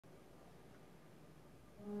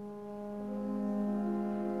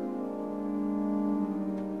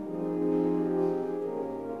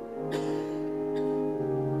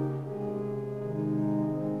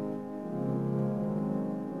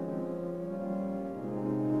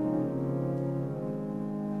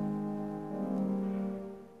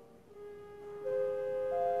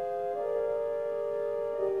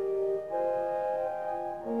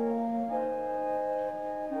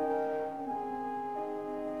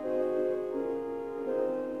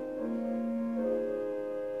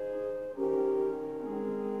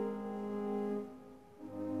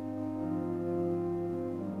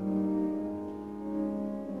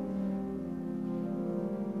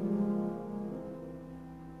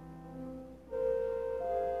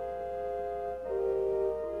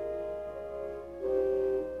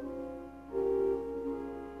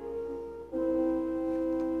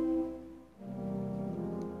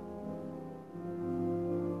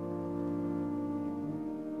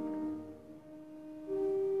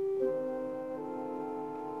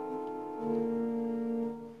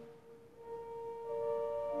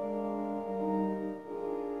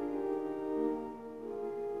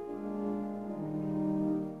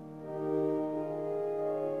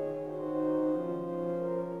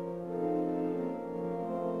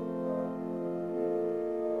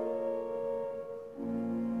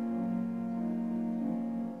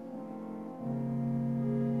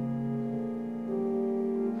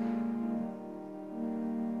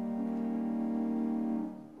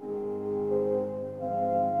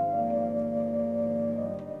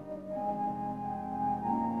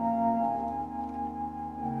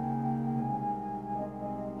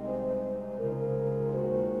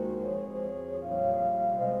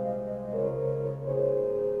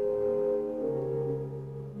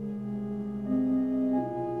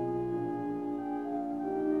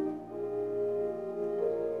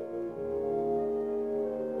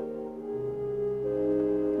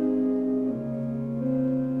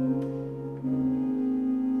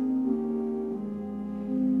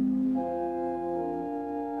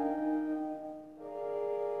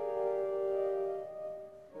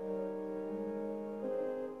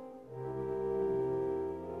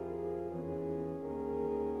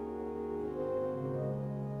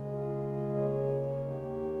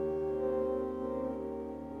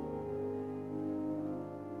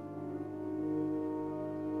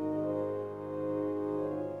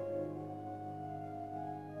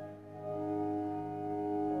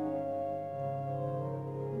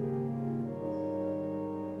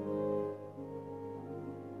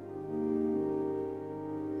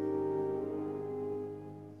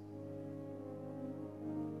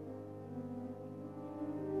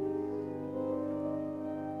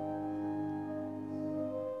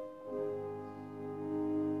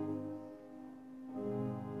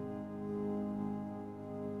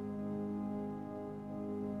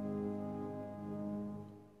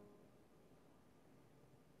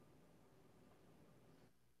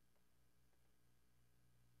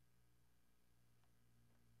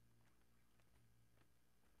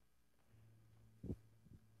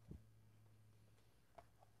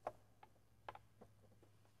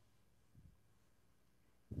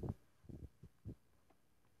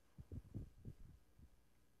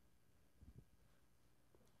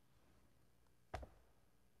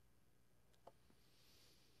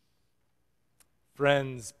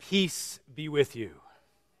Friends, peace be with you.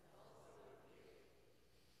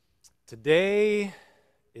 Today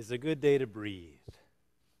is a good day to breathe.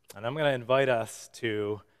 And I'm going to invite us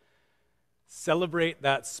to celebrate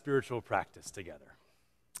that spiritual practice together.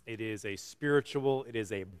 It is a spiritual, it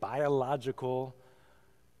is a biological,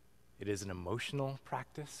 it is an emotional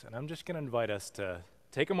practice. And I'm just going to invite us to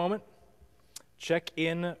take a moment, check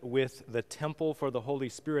in with the temple for the Holy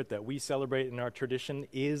Spirit that we celebrate in our tradition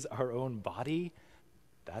is our own body.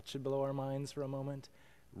 That should blow our minds for a moment.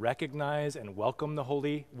 Recognize and welcome the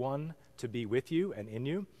Holy One to be with you and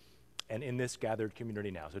in this gathered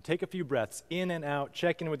community now. So take a few breaths in and out,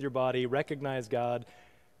 check in with your body, recognize God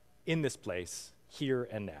in this place, here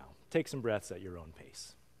and now. Take some breaths at your own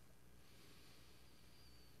pace.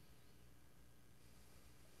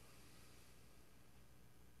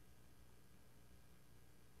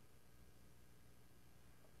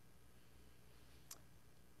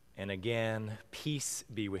 And again, peace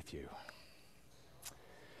be with you.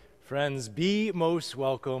 Friends, be most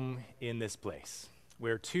welcome in this place,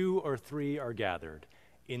 where two or three are gathered,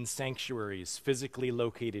 in sanctuaries physically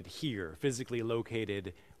located here, physically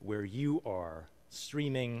located where you are,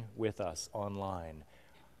 streaming with us online.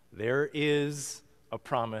 There is a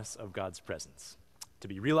promise of God's presence to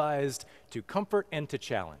be realized, to comfort and to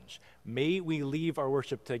challenge. May we leave our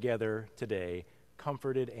worship together today,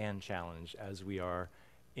 comforted and challenged as we are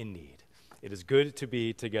in need. It is good to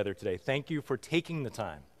be together today. Thank you for taking the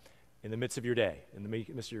time in the midst of your day, in the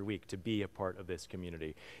midst of your week, to be a part of this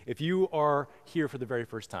community. If you are here for the very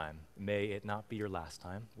first time, may it not be your last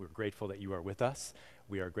time. We're grateful that you are with us.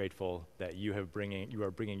 We are grateful that you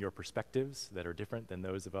are bringing your perspectives that are different than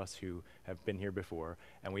those of us who have been here before.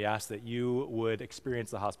 And we ask that you would experience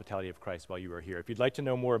the hospitality of Christ while you are here. If you'd like to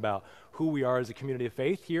know more about who we are as a community of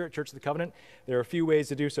faith here at Church of the Covenant, there are a few ways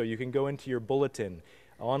to do so. You can go into your bulletin.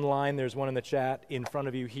 Online, there's one in the chat. In front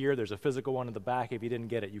of you here, there's a physical one in the back. If you didn't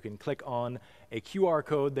get it, you can click on a QR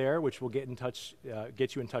code there, which will get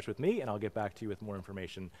you in touch with me, and I'll get back to you with more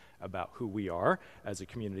information about who we are as a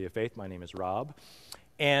community of faith. My name is Rob.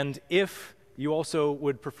 And if you also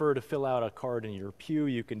would prefer to fill out a card in your pew,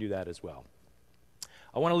 you can do that as well.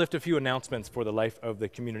 I want to lift a few announcements for the life of the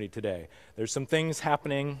community today. There's some things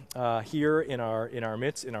happening here in our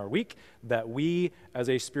midst, in our week, that we as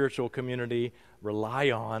a spiritual community rely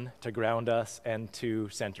on to ground us and to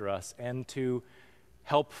center us and to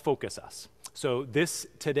help focus us. So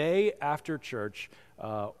today after church,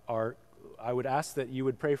 I would ask that you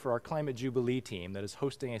would pray for our Climate Jubilee team that is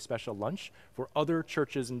hosting a special lunch for other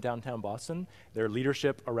churches in downtown Boston, their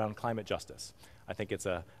leadership around climate justice. I think it's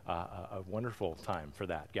a wonderful time for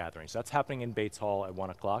that gathering. So that's happening in Bates Hall at 1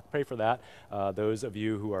 o'clock. Pray for that. Those of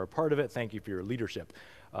you who are a part of it, thank you for your leadership.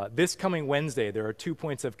 This coming Wednesday, there are 2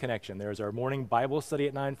 points of connection. There's our morning Bible study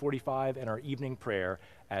at 9:45 and our evening prayer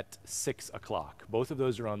at 6 o'clock. Both of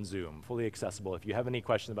those are on Zoom, fully accessible. If you have any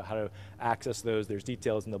questions about how to access those, there's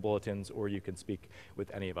details in the bulletins, or you can speak with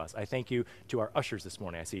any of us. I thank you to our ushers this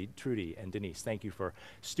morning. I see Trudy and Denise. Thank you for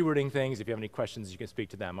stewarding things. If you have any questions, you can speak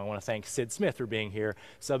to them. I want to thank Sid Smith for being here,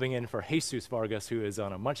 subbing in for Jesus Vargas, who is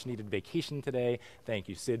on a much-needed vacation today. Thank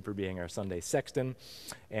you, Sid, for being our Sunday sexton.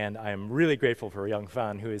 And I am really grateful for Young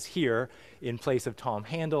Fan, who is here in place of Tom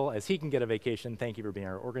Handel as he can get a vacation. Thank you for being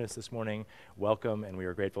our organist this morning. Welcome, and we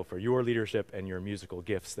are grateful for your leadership and your musical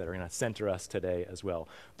gifts that are going to center us today as well.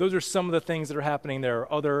 Those are some of the things that are happening. There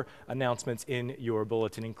are other announcements in your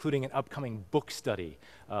bulletin, including an upcoming book study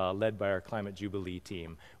led by our Climate Jubilee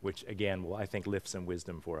team, which again will, I think, lift some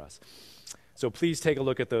wisdom for us. So please take a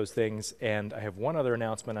look at those things. And I have one other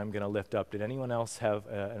announcement I'm going to lift up. Did anyone else have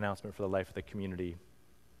an announcement for the life of the community?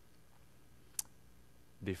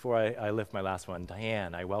 Before I lift my last one,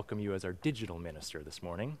 Diane, I welcome you as our digital minister this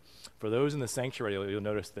morning. For those in the sanctuary, you'll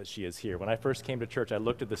notice that she is here. When I first came to church, I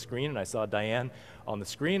looked at the screen and I saw Diane on the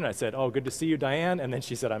screen, and I said, "Oh, good to see you, Diane." And then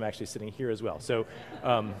she said, "I'm actually sitting here as well." So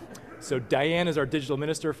Diane is our digital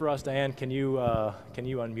minister for us. Diane, can you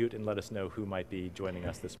unmute and let us know who might be joining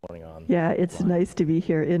us this morning on? Yeah, it's nice to be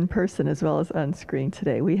here in person as well as on screen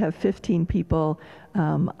today. We have 15 people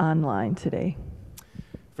online today.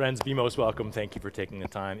 Friends, be most welcome. Thank you for taking the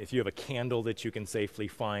time. If you have a candle that you can safely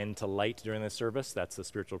find to light during this service, that's a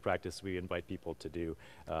spiritual practice we invite people to do.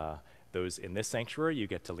 Those in this sanctuary, you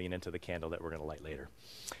get to lean into the candle that we're going to light later.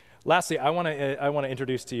 Lastly, I want to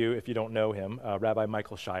introduce to you, if you don't know him, Rabbi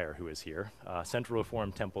Michael Shire, who is here, Central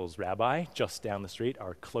Reformed Temple's rabbi, just down the street.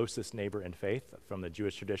 Our closest neighbor in faith from the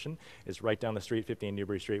Jewish tradition is right down the street, 15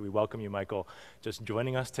 Newbury Street. We welcome you, Michael, just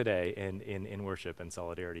joining us today in worship and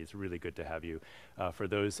solidarity. It's really good to have you. For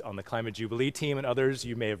those on the Climate Jubilee team and others,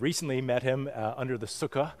 you may have recently met him under the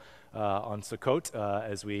sukkah on Sukkot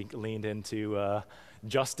as we leaned into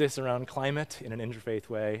justice around climate in an interfaith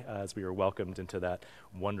way as we were welcomed into that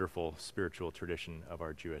wonderful spiritual tradition of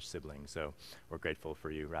our Jewish siblings. So we're grateful for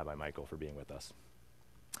you, Rabbi Michael, for being with us.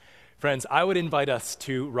 Friends, I would invite us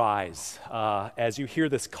to rise as you hear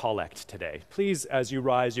this collect today. Please, as you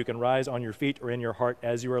rise, you can rise on your feet or in your heart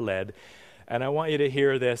as you are led. And I want you to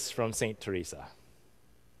hear this from St. Teresa.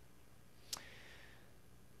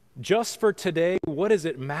 Just for today, what does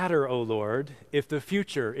it matter, O Lord, if the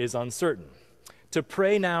future is uncertain? To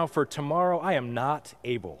pray now for tomorrow, I am not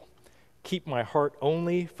able. Keep my heart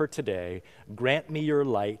only for today. Grant me your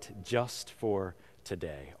light just for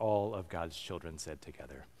today. All of God's children said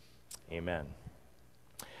together, amen.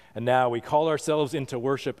 And now we call ourselves into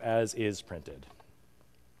worship as is printed.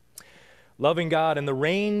 Loving God, in the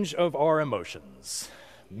range of our emotions,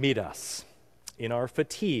 meet us. In our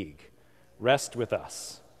fatigue, rest with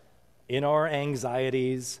us. In our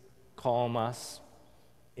anxieties, calm us.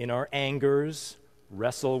 In our angers,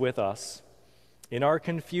 wrestle with us. In our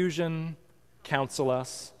confusion, counsel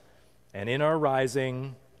us. And in our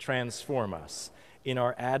rising, transform us. In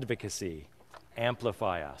our advocacy,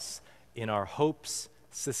 amplify us. In our hopes,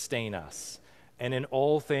 sustain us. And in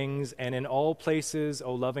all things and in all places,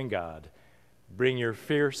 O loving God, bring your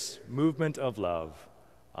fierce movement of love.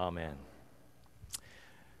 Amen.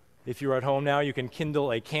 If you're at home now, you can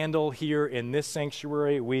kindle a candle here in this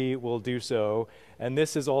sanctuary. We will do so. And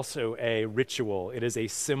this is also a ritual. It is a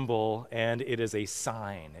symbol and it is a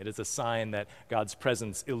sign. It is a sign that God's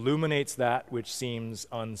presence illuminates that which seems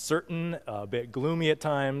uncertain, a bit gloomy at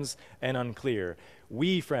times, and unclear.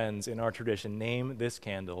 We, friends, in our tradition, name this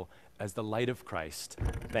candle as the light of Christ.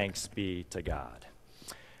 Thanks be to God.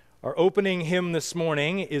 Our opening hymn this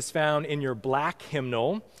morning is found in your black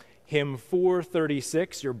hymnal. Hymn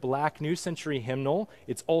 436, your black New Century hymnal.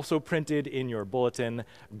 It's also printed in your bulletin,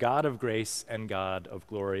 God of Grace and God of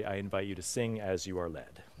Glory. I invite you to sing as you are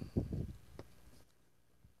led.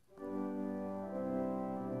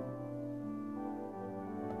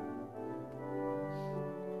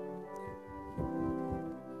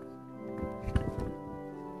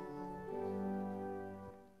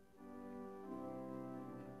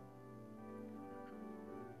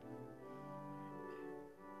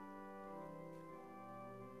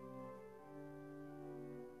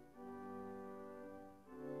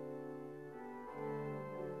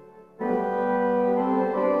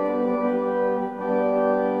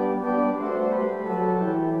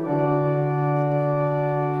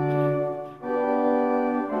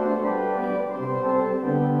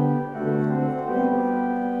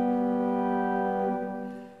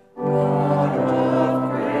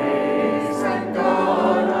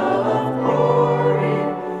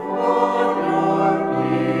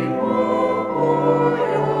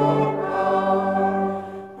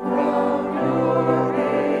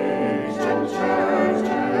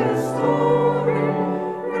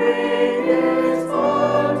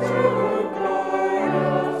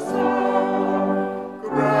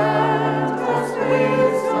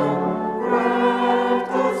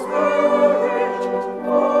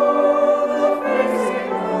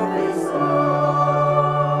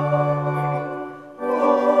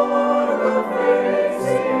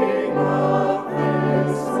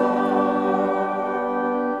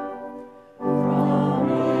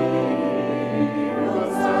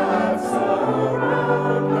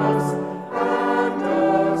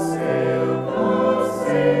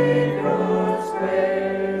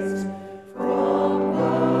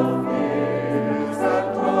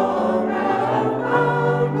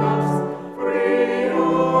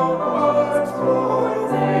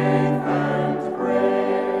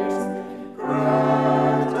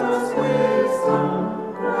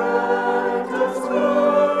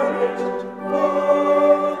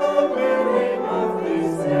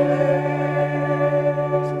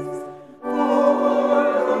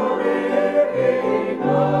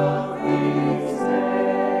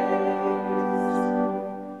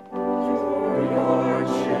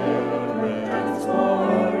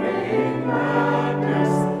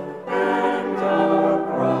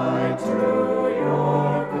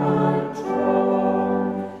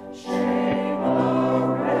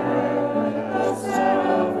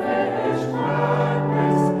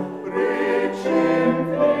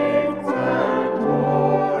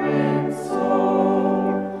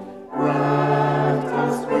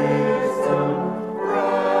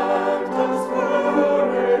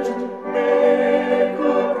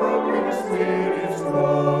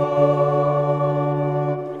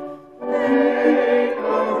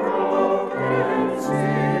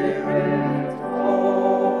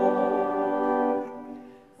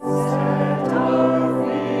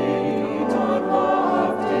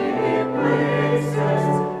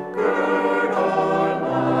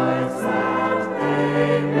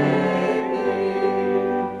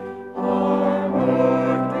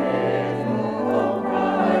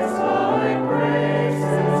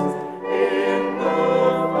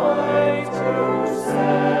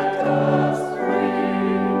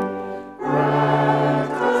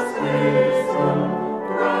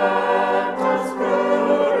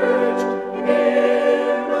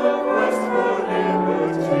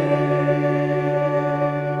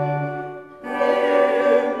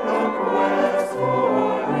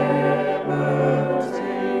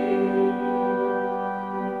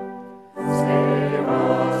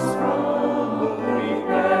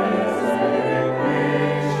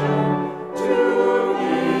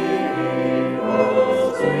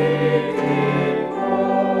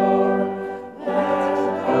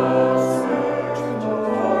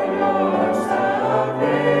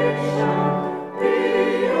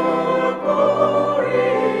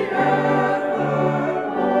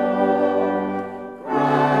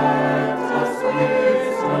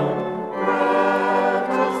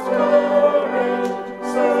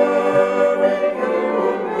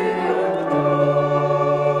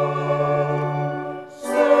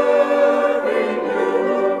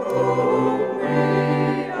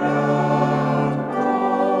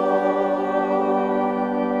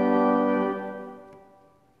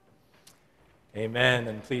 Amen,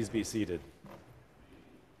 and please be seated.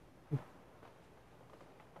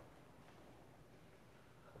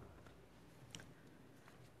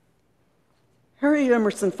 Harry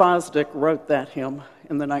Emerson Fosdick wrote that hymn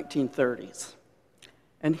in the 1930s,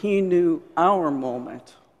 and he knew our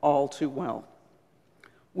moment all too well.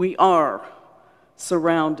 We are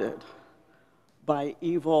surrounded by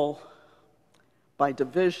evil, by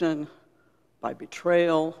division, by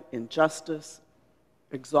betrayal, injustice,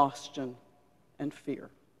 exhaustion, and fear.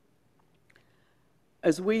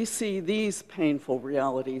 As we see these painful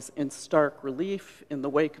realities in stark relief in the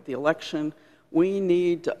wake of the election, we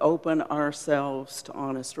need to open ourselves to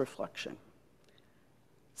honest reflection.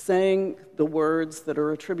 Saying the words that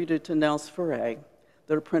are attributed to Nels Ferre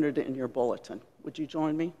that are printed in your bulletin. Would you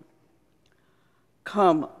join me?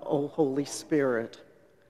 Come, O Holy Spirit.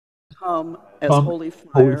 Come as holy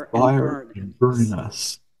fire and burn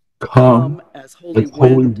us. Come as holy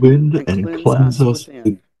wind and cleanse us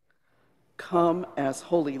within. Come as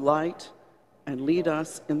holy light and lead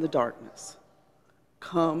us in the darkness.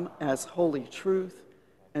 Come as holy truth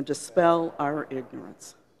and dispel our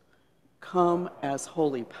ignorance. Come as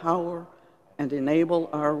holy power and enable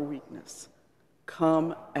our weakness.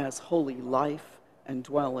 Come as holy life and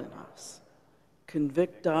dwell in us.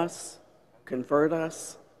 Convict us, convert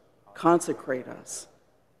us, consecrate us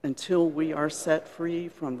until we are set free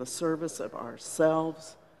from the service of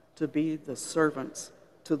ourselves to be the servants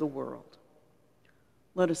to the world.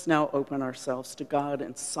 Let us now open ourselves to God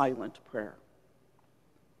in silent prayer.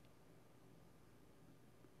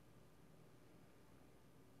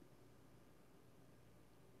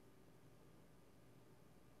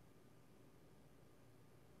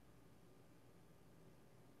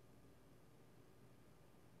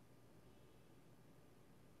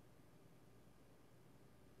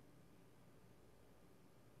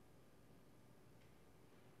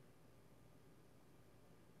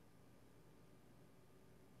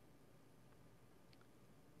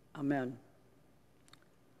 Amen.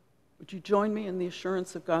 Would you join me in the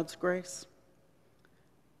assurance of God's grace?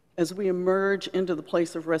 As we emerge into the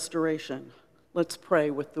place of restoration, let's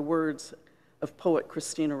pray with the words of poet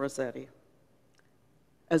Christina Rossetti.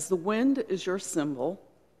 As the wind is your symbol,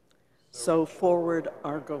 so forward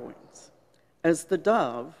our goings. As the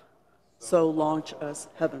dove, so launch us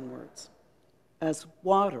heavenwards. As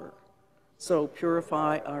water, so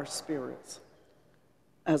purify our spirits.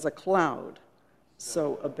 As a cloud,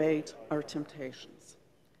 so abate our temptations.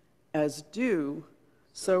 As dew,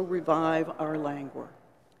 so revive our languor.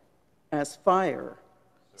 As fire,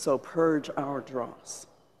 so purge our dross.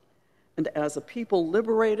 And as a people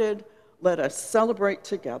liberated, let us celebrate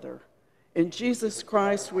together. In Jesus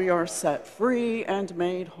Christ we are set free and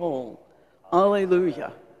made whole.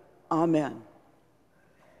 Alleluia. Amen.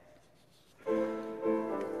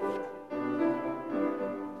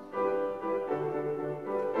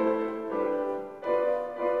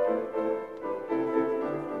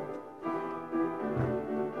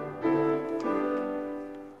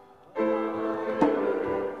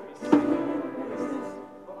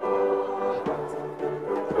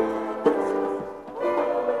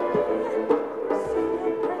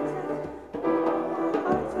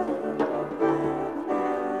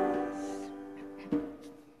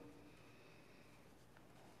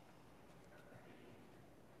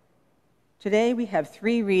 Today we have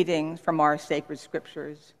 3 readings from our sacred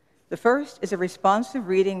scriptures. The first is a responsive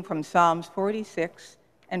reading from Psalms 46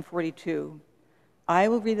 and 42. I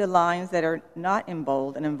will read the lines that are not in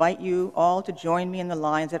bold and invite you all to join me in the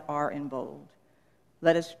lines that are in bold.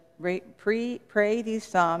 Let us pray these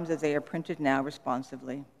psalms as they are printed now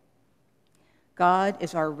responsively. God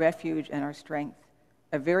is our refuge and our strength,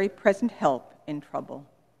 a very present help in trouble.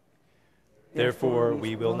 Therefore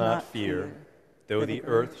we will not fear, though the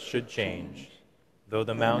earth should change, though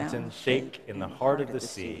the mountains shake in the heart of the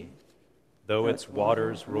sea, though its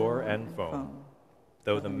waters roar and foam,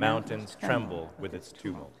 though the mountains tremble with its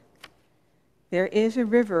tumult. There is a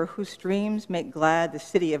river whose streams make glad the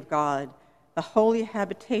city of God, the holy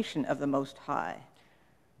habitation of the Most High.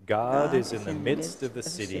 God is in the midst of the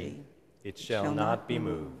city, it shall not be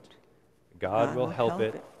moved. God will help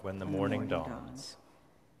it when the morning dawns.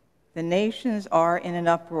 The nations are in an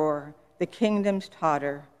uproar, the kingdoms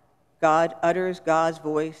totter. God utters God's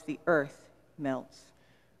voice, the earth melts.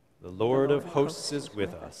 The Lord of hosts is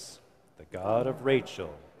with us. The God of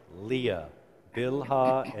Rachel, Leah,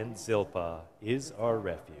 Bilhah, and Zilpah is our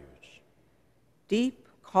refuge. Deep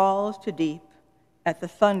calls to deep at the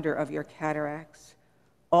thunder of your cataracts.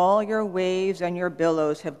 All your waves and your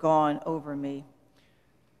billows have gone over me.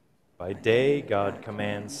 By day, God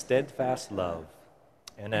commands steadfast love,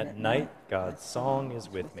 and at night, God's song is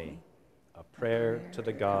with me, a prayer to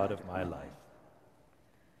the God of my life.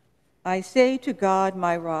 I say to God,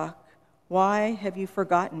 my rock, why have you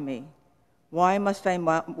forgotten me? Why must I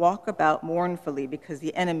walk about mournfully because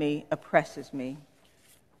the enemy oppresses me?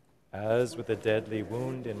 As with a deadly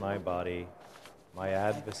wound in my body, my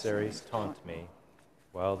adversaries taunt me,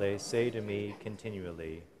 while they say to me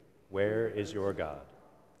continually, "Where is your God?"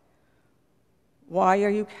 Why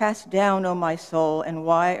are you cast down, O my soul, and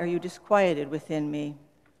why are you disquieted within me?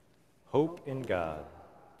 Hope in God,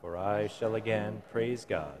 for I shall again praise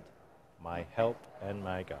God, my help and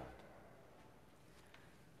my God.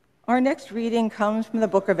 Our next reading comes from the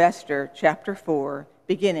book of Esther, chapter 4,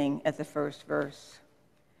 beginning at the first verse.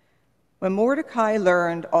 When Mordecai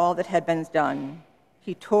learned all that had been done,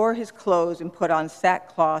 he tore his clothes and put on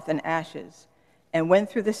sackcloth and ashes, and went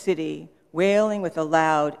through the city, wailing with a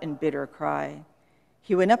loud and bitter cry.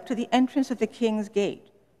 He went up to the entrance of the king's gate,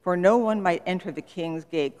 for no one might enter the king's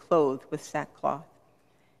gate clothed with sackcloth.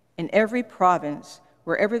 In every province,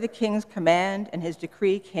 wherever the king's command and his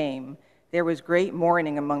decree came, there was great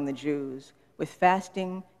mourning among the Jews, with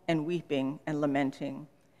fasting and weeping and lamenting.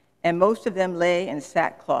 And most of them lay in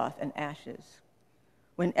sackcloth and ashes.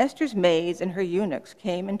 When Esther's maids and her eunuchs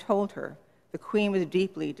came and told her, the queen was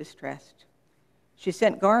deeply distressed. She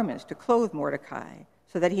sent garments to clothe Mordecai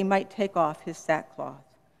so that he might take off his sackcloth,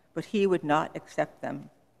 but he would not accept them.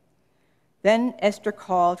 Then Esther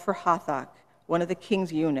called for Hathach, one of the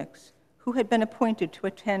king's eunuchs, who had been appointed to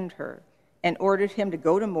attend her, and ordered him to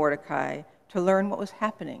go to Mordecai to learn what was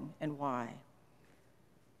happening and why.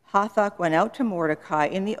 Hathach went out to Mordecai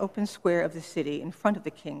in the open square of the city in front of the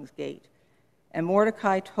king's gate, and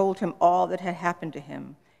Mordecai told him all that had happened to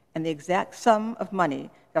him and the exact sum of money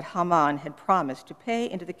that Haman had promised to pay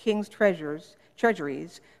into the king's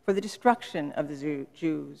treasuries for the destruction of the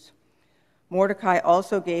Jews. Mordecai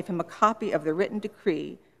also gave him a copy of the written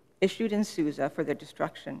decree issued in Susa for their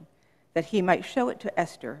destruction, that he might show it to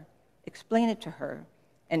Esther, explain it to her,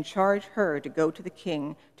 and charge her to go to the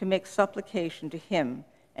king to make supplication to him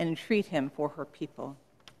and entreat him for her people.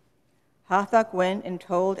 Hathach went and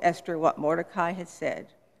told Esther what Mordecai had said.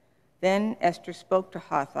 Then Esther spoke to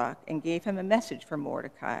Hathach and gave him a message for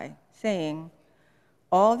Mordecai, saying,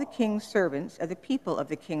 "All the king's servants of the people of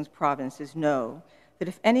the king's provinces know that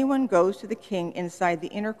if anyone goes to the king inside the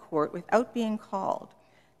inner court without being called,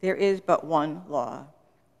 there is but one law.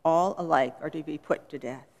 All alike are to be put to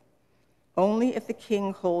death. Only if the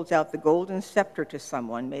king holds out the golden scepter to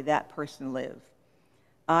someone may that person live.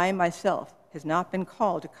 I myself has not been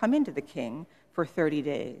called to come into the king for 30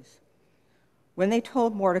 days. When they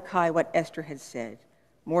told Mordecai what Esther had said,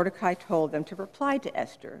 Mordecai told them to reply to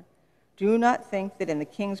Esther, "Do not think that in the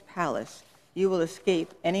king's palace you will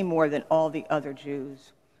escape any more than all the other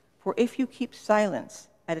Jews. For if you keep silence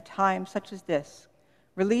at a time such as this,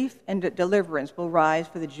 relief and deliverance will rise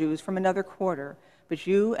for the Jews from another quarter, but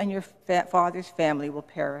you and your father's family will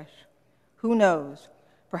perish. Who knows?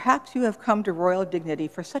 Perhaps you have come to royal dignity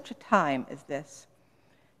for such a time as this."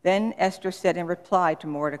 Then Esther said in reply to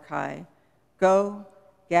Mordecai, "Go,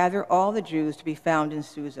 gather all the Jews to be found in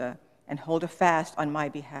Susa, and hold a fast on my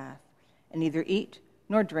behalf, and neither eat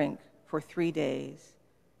nor drink for 3 days,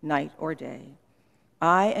 night or day.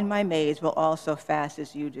 I and my maids will also fast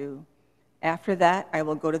as you do. After that I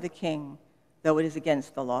will go to the king, though it is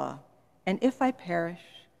against the law. And if I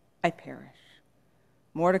perish, I perish."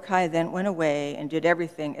 Mordecai then went away and did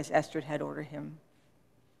everything as Esther had ordered him.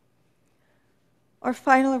 Our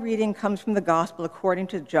final reading comes from the Gospel according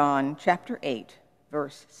to John, chapter 8,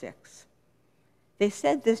 verse 6. They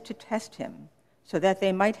said this to test him, so that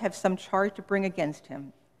they might have some charge to bring against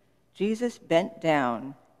him. Jesus bent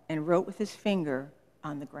down and wrote with his finger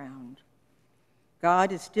on the ground.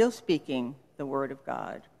 God is still speaking the word of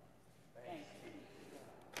God.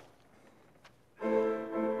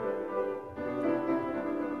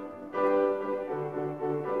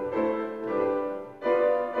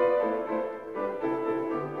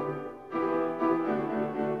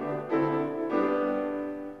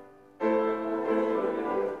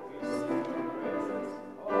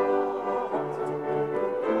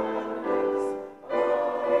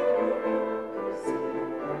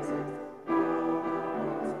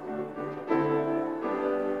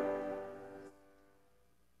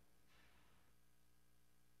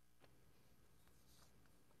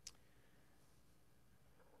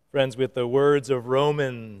 Friends, with the words of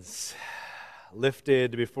Romans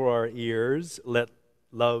lifted before our ears, let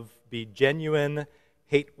love be genuine,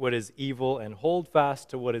 hate what is evil, and hold fast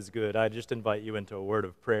to what is good. I just invite you into a word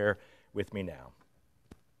of prayer with me now.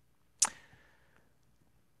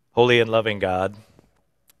 Holy and loving God,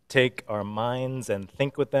 take our minds and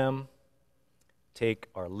think with them. take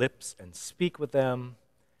our lips and speak with them,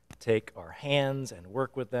 take our hands and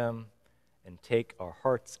work with them, and take our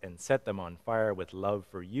hearts and set them on fire with love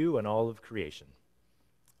for you and all of creation.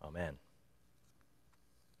 Amen.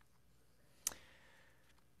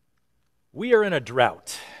 We are in a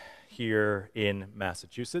drought here in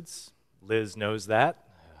Massachusetts. Liz knows that.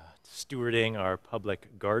 Stewarding our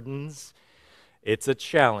public gardens, it's a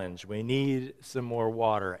challenge. We need some more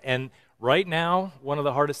water. And right now, one of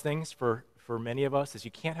the hardest things for many of us is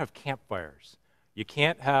you can't have campfires. You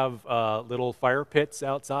can't have little fire pits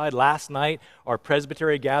outside. Last night, our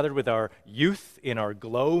presbytery gathered with our youth in our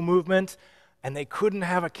GLOW movement, and they couldn't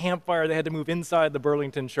have a campfire. They had to move inside the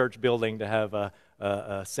Burlington Church building to have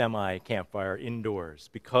a semi-campfire indoors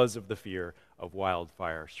because of the fear of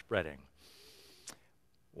wildfire spreading.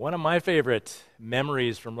 One of my favorite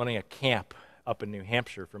memories from running a camp up in New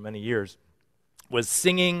Hampshire for many years was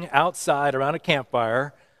singing outside around a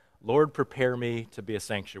campfire, "Lord, prepare me to be a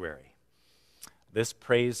sanctuary." This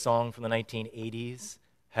praise song from the 1980s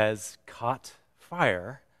has caught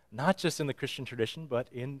fire, not just in the Christian tradition, but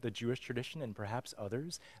in the Jewish tradition and perhaps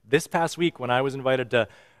others. This past week, when I was invited to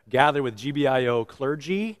gather with GBIO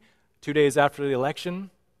clergy 2 days after the election,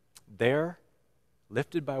 there,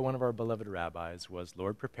 lifted by one of our beloved rabbis, was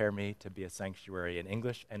 "Lord, prepare me to be a sanctuary" in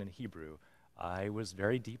English and in Hebrew. I was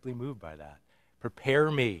very deeply moved by that.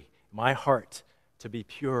 Prepare me, my heart, to be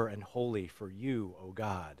pure and holy for you, O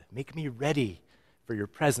God. Make me ready for your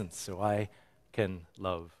presence so I can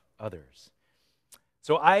love others.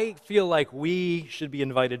 So I feel like we should be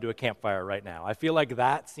invited to a campfire right now. I feel like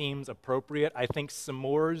that seems appropriate. I think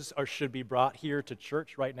s'mores should be brought here to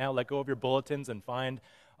church right now. Let go of your bulletins and find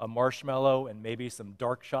a marshmallow and maybe some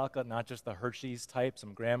dark chocolate, not just the Hershey's type,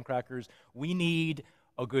 some graham crackers. We need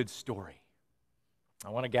a good story. I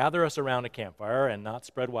want to gather us around a campfire and not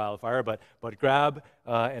spread wildfire, but grab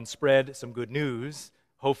and spread some good news,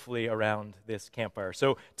 hopefully around this campfire.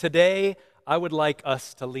 So today, I would like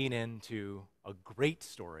us to lean into a great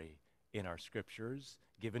story in our scriptures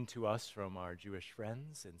given to us from our Jewish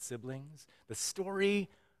friends and siblings. The story,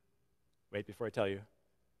 wait before I tell you,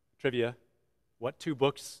 trivia, what 2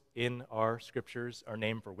 books in our scriptures are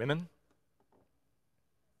named for women?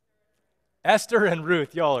 Esther and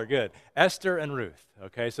Ruth. Y'all are good. Esther and Ruth.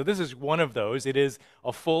 Okay, so this is one of those. It is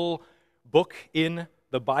a full book in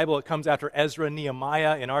the Bible. It comes after Ezra and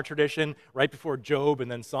Nehemiah in our tradition, right before Job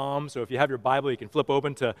and then Psalms. So if you have your Bible, you can flip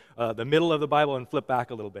open to the middle of the Bible and flip back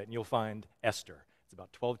a little bit, and you'll find Esther. It's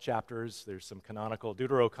about 12 chapters. There's some canonical,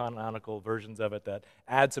 deuterocanonical versions of it that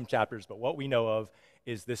add some chapters, but what we know of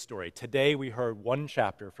is this story. Today we heard one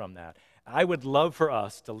chapter from that. I would love for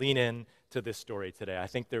us to lean in to this story today. I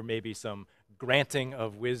think there may be some granting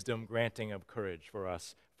of wisdom, granting of courage for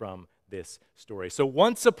us from this story. So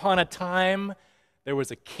once upon a time, there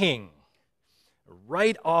was a king.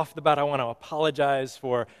 Right off the bat, I want to apologize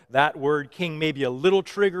for that word king, maybe a little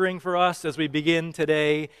triggering for us as we begin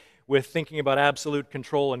today with thinking about absolute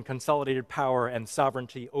control and consolidated power and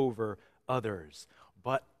sovereignty over others.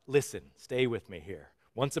 But listen, stay with me here.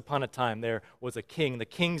 Once upon a time, there was a king. The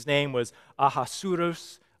king's name was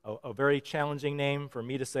Ahasuerus, a very challenging name for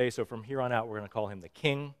me to say, so from here on out, we're going to call him the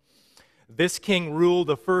king. This king ruled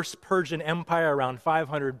the first Persian Empire around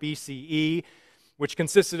 500 BCE, which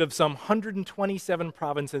consisted of some 127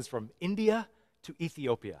 provinces from India to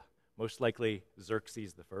Ethiopia, most likely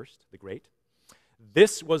Xerxes I, the Great.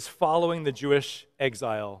 This was following the Jewish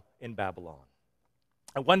exile in Babylon.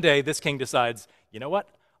 And one day, this king decides, you know what?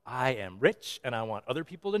 I am rich, and I want other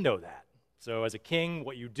people to know that. So as a king,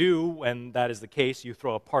 what you do when that is the case, you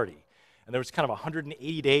throw a party. And there was kind of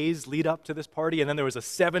 180 days lead up to this party, and then there was a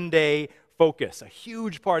 7-day focus, a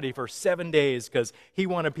huge party for 7 days, because he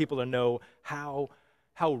wanted people to know how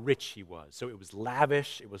rich he was. So it was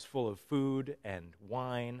lavish, it was full of food and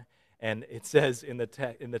wine, and it says in the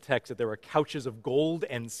text that there were couches of gold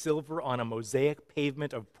and silver on a mosaic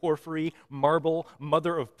pavement of porphyry, marble,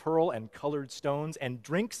 mother of pearl, and colored stones, and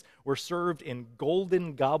drinks were served in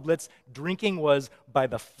golden goblets. Drinking was by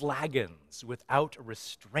the flagons without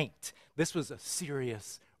restraint. This was a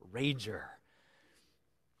serious rager.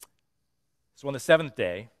 So on the 7th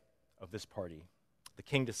day of this party, the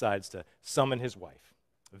king decides to summon his wife,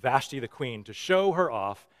 Vashti the queen, to show her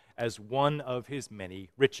off as one of his many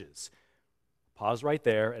riches. Pause right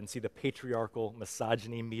there and see the patriarchal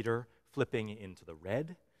misogyny meter flipping into the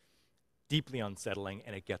red. Deeply unsettling,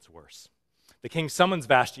 and it gets worse. The king summons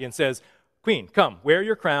Vashti and says, "Queen, come, wear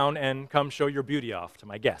your crown and come show your beauty off to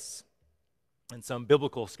my guests." And some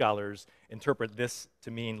biblical scholars interpret this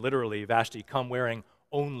to mean literally, Vashti, come wearing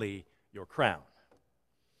only your crown.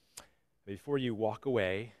 Before you walk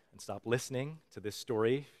away, and stop listening to this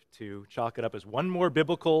story to chalk it up as one more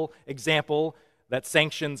biblical example that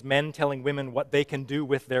sanctions men telling women what they can do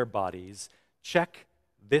with their bodies, check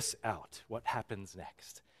this out, what happens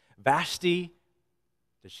next. Vashti,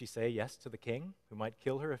 does she say yes to the king, who might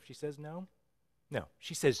kill her if she says no? No,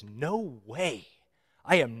 she says, no way,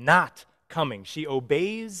 I am not coming. She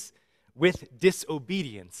obeys with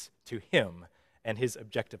disobedience to him and his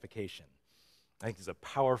objectification. I think it's a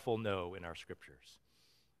powerful no in our scriptures.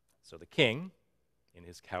 So the king, in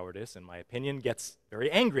his cowardice, in my opinion, gets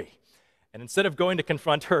very angry. And instead of going to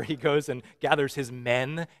confront her, he goes and gathers his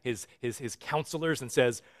men, his counselors, and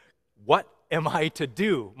says, what am I to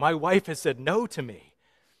do? My wife has said no to me.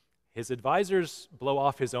 His advisors blow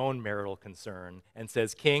off his own marital concern and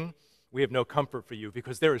says, King, we have no comfort for you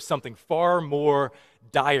because there is something far more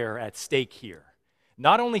dire at stake here.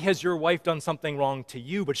 Not only has your wife done something wrong to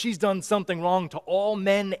you, but she's done something wrong to all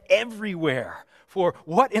men everywhere. For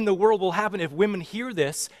what in the world will happen if women hear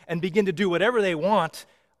this and begin to do whatever they want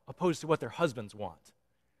opposed to what their husbands want?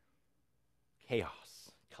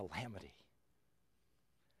 Chaos, calamity.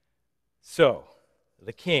 So,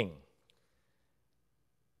 the king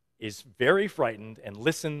is very frightened and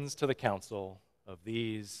listens to the counsel of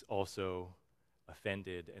these also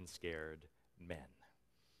offended and scared men.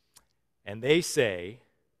 And they say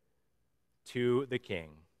to the king,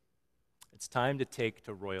 it's time to take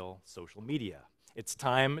to royal social media. It's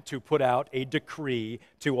time to put out a decree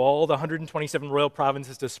to all the 127 royal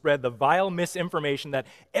provinces to spread the vile misinformation that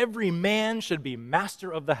every man should be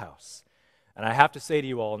master of the house. And I have to say to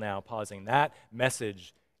you all now, pausing, that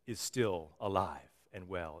message is still alive and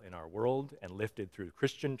well in our world and lifted through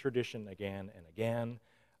Christian tradition again and again.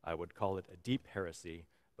 I would call it a deep heresy,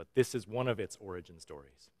 but this is one of its origin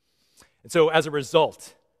stories. And so as a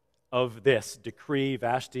result of this decree,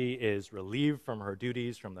 Vashti is relieved from her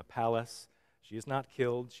duties from the palace. She is not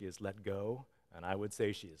killed, she is let go, and I would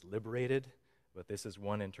say she is liberated, but this is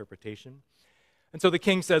one interpretation. And so the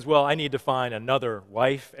king says, well, I need to find another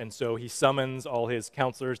wife, and so he summons all his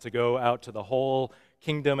counselors to go out to the whole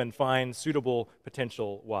kingdom and find suitable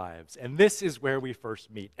potential wives. And this is where we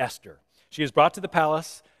first meet Esther. She is brought to the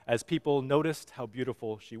palace as people noticed how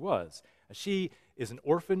beautiful she was. She is an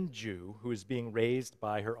orphan Jew who is being raised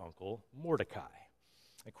by her uncle Mordecai.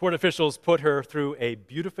 The court officials put her through a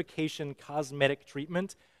beautification cosmetic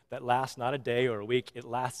treatment that lasts not a day or a week, it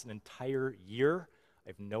lasts an entire year. I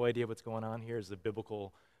have no idea what's going on here. Is the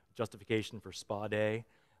biblical justification for spa day?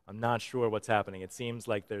 I'm not sure what's happening. It seems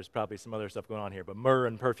like there's probably some other stuff going on here, but myrrh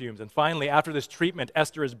and perfumes. And finally, after this treatment,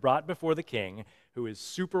 Esther is brought before the king, who is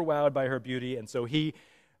super wowed by her beauty, and so he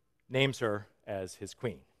names her as his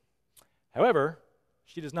queen. However,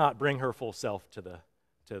 she does not bring her full self to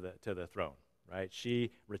the throne, right?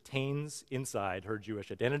 She retains inside her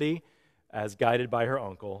Jewish identity as guided by her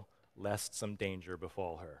uncle, lest some danger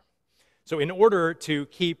befall her. So in order to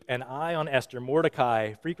keep an eye on Esther,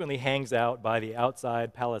 Mordecai frequently hangs out by the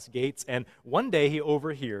outside palace gates, and one day he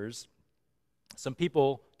overhears some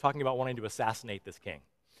people talking about wanting to assassinate this king.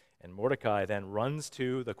 And Mordecai then runs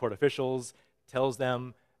to the court officials, tells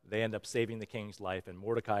them, they end up saving the king's life, and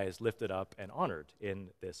Mordecai is lifted up and honored in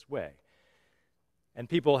this way. And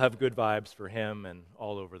people have good vibes for him and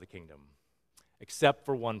all over the kingdom, except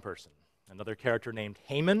for one person, another character named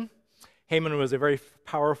Haman. Haman was a very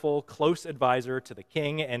powerful, close advisor to the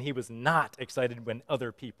king, and he was not excited when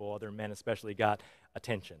other people, other men especially, got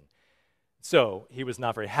attention. So he was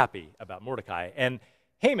not very happy about Mordecai. And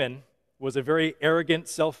Haman was a very arrogant,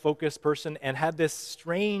 self-focused person and had this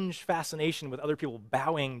strange fascination with other people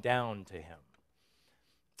bowing down to him.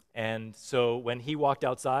 And so when he walked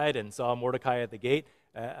outside and saw Mordecai at the gate,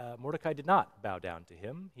 Mordecai did not bow down to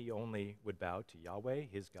him. He only would bow to Yahweh,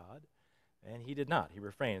 his God. And he did not. He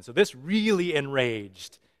refrained. So this really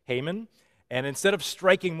enraged Haman. And instead of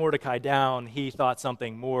striking Mordecai down, he thought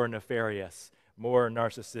something more nefarious, more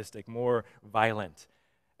narcissistic, more violent.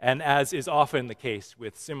 And as is often the case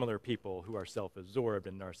with similar people who are self-absorbed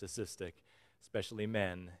and narcissistic, especially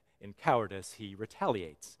men, in cowardice, he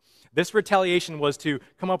retaliates. This retaliation was to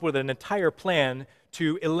come up with an entire plan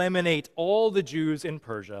to eliminate all the Jews in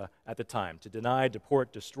Persia at the time, to deny,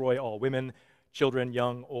 deport, destroy all women, children,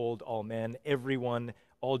 young, old, all men, everyone,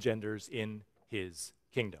 all genders in his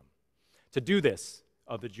kingdom. To do this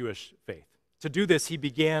of the Jewish faith. To do this, he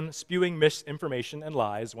began spewing misinformation and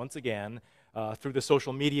lies once again through the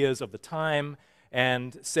social medias of the time,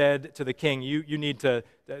 and said to the king, you need to,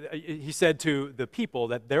 he said to the people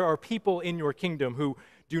that there are people in your kingdom who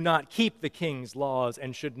do not keep the king's laws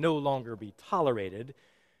and should no longer be tolerated.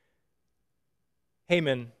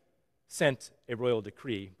 Haman sent a royal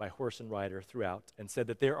decree by horse and rider throughout and said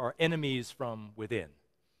that there are enemies from within.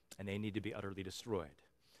 and they need to be utterly destroyed.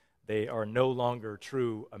 They are no longer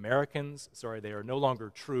true Americans. They are no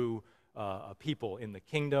longer true people in the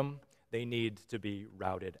kingdom. They need to be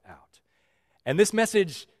routed out. And this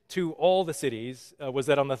message to all the cities was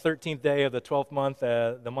that on the 13th day of the 12th month,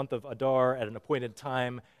 the month of Adar, at an appointed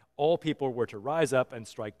time, all people were to rise up and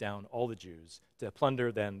strike down all the Jews, to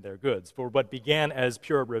plunder then their goods. For what began as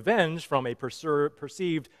pure revenge from a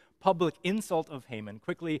perceived public insult of Haman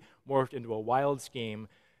quickly morphed into a wild scheme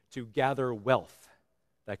to gather wealth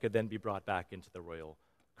that could then be brought back into the royal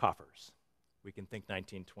coffers. We can think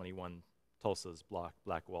 1921 Tulsa's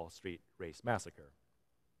Black Wall Street race massacre,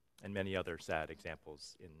 and many other sad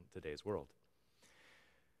examples in today's world.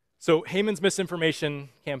 So Haman's misinformation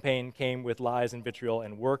campaign came with lies and vitriol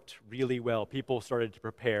and worked really well. People started to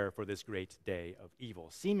prepare for this great day of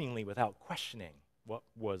evil, seemingly without questioning what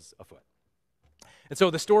was afoot. And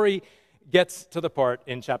so the story gets to the part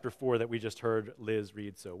in chapter 4 that we just heard Liz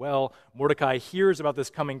read so well. Mordecai hears about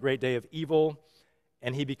this coming great day of evil,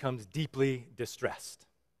 and he becomes deeply distressed.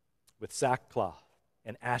 With sackcloth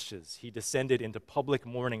and ashes, he descended into public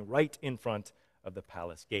mourning right in front of the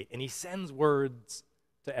palace gate. And he sends words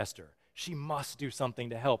to Esther. She must do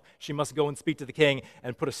something to help. She must go and speak to the king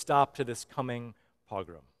and put a stop to this coming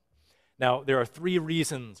pogrom. Now, there are 3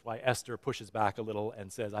 reasons why Esther pushes back a little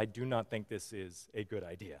and says, I do not think this is a good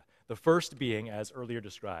idea. The first being, as earlier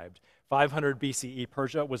described, 500 BCE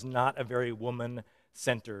Persia was not a very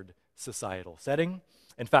woman-centered societal setting.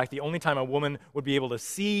 In fact, the only time a woman would be able to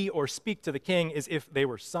see or speak to the king is if they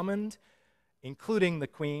were summoned, including the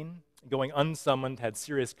queen. Going unsummoned had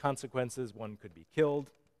serious consequences. One could be killed.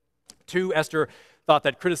 2, Esther thought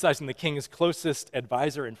that criticizing the king's closest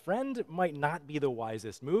advisor and friend might not be the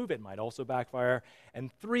wisest move. It might also backfire.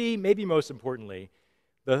 And 3, maybe most importantly,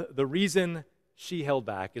 the reason she held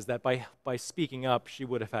back is that by speaking up, she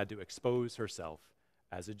would have had to expose herself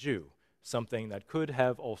as a Jew, something that could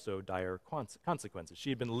have also dire consequences. She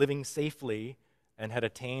had been living safely and had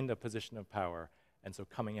attained a position of power, and so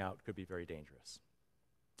coming out could be very dangerous.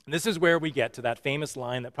 And this is where we get to that famous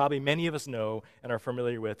line that probably many of us know and are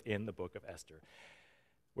familiar with in the book of Esther,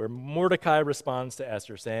 where Mordecai responds to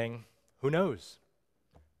Esther saying, "Who knows?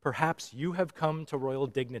 Perhaps you have come to royal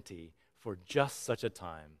dignity for just such a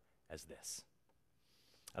time as this."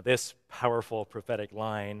 Now, this powerful prophetic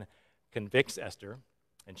line convicts Esther,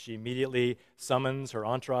 and she immediately summons her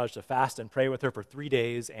entourage to fast and pray with her for 3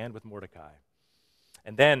 days and with Mordecai.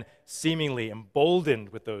 And then, seemingly emboldened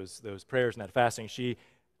with those prayers and that fasting, she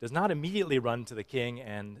does not immediately run to the king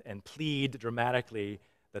and plead dramatically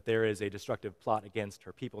that there is a destructive plot against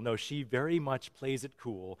her people. No, she very much plays it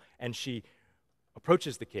cool, and she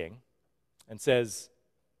approaches the king and says,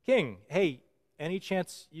 "King, hey, any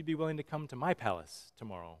chance you'd be willing to come to my palace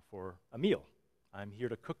tomorrow for a meal? I'm here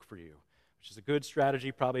to cook for you," which is a good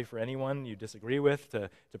strategy probably for anyone you disagree with, to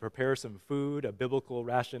prepare some food, a biblical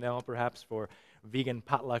rationale perhaps for vegan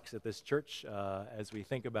potlucks at this church as we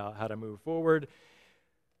think about how to move forward.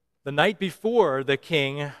 The night before the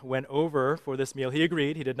king went over for this meal, he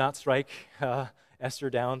agreed. He did not strike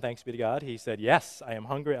Esther down, thanks be to God. He said, "Yes, I am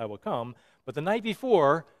hungry, I will come." But the night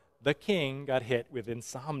before, the king got hit with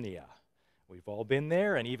insomnia. We've all been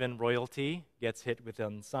there, and even royalty gets hit with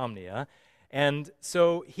insomnia. And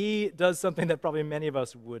so he does something that probably many of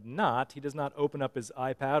us would not. He does not open up his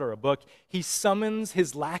iPad or a book. He summons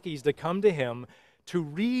his lackeys to come to him to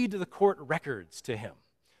read the court records to him.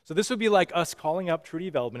 So this would be like us calling up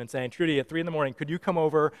Trudy Veldman and saying, "Trudy, at 3 a.m, could you come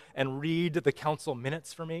over and read the council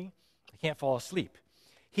minutes for me? I can't fall asleep."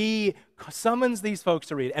 He summons these folks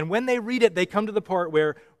to read, and when they read it, they come to the part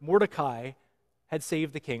where Mordecai had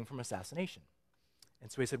saved the king from assassination.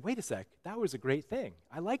 And so he said, "Wait a sec, that was a great thing.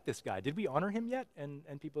 I like this guy. Did we honor him yet?"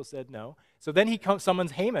 And people said no. So then he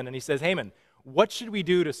summons Haman, and he says, "Haman, what should we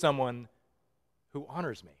do to someone who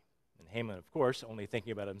honors me?" And Haman, of course, only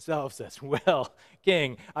thinking about himself, says, "Well,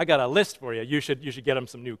 king, I got a list for you. You should get him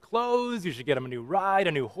some new clothes. You should get him a new ride,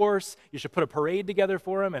 a new horse. You should put a parade together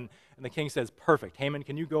for him." And the king says, "Perfect. Haman,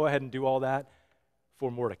 can you go ahead and do all that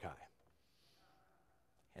for Mordecai?"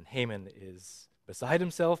 And Haman is beside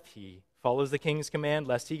himself. He follows the king's command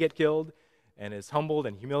lest he get killed, and is humbled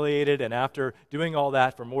and humiliated. And after doing all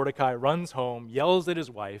that for Mordecai, runs home, yells at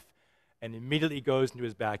his wife, and immediately goes into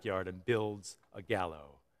his backyard and builds a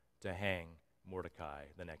gallows to hang Mordecai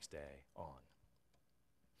the next day on.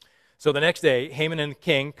 So the next day, Haman and the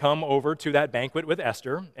king come over to that banquet with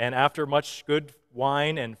Esther, and after much good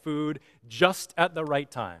wine and food, just at the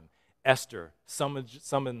right time, Esther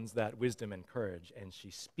summons that wisdom and courage, and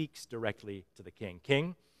she speaks directly to the king.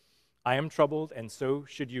 "King, I am troubled, and so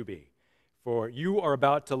should you be, for you are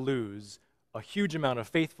about to lose a huge amount of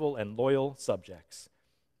faithful and loyal subjects,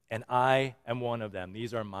 and I am one of them.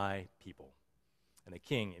 These are my people." And the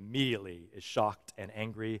king immediately is shocked and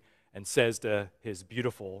angry and says to his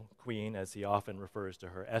beautiful queen, as he often refers to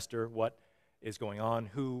her, "Esther, what is going on?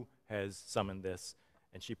 Who has summoned this?"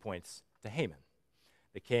 And she points to Haman.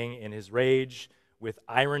 The king, in his rage, with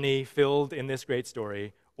irony filled in this great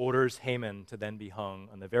story, orders Haman to then be hung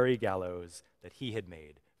on the very gallows that he had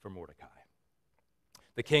made for Mordecai.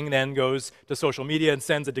 The king then goes to social media and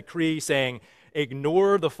sends a decree saying,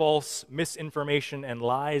 "Ignore the false misinformation and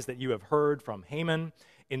lies that you have heard from Haman.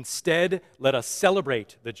 Instead, let us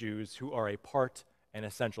celebrate the Jews who are an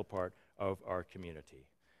essential part of our community."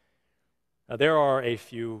 Now, there are a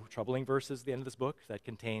few troubling verses at the end of this book that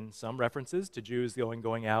contain some references to Jews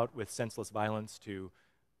going out with senseless violence to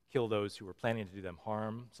kill those who were planning to do them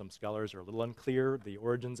harm. Some scholars are a little unclear the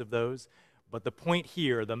origins of those. But the point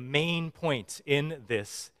here, the main point in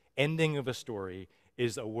this ending of a story,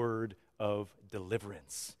 is a word of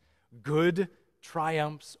deliverance. Good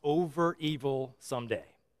triumphs over evil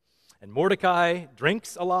someday. And Mordecai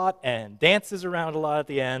drinks a lot and dances around a lot at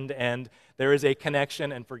the end, and there is a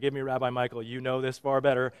connection, and forgive me, Rabbi Michael, you know this far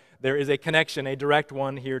better, there is a connection, a direct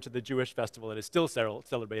one here to the Jewish festival that is still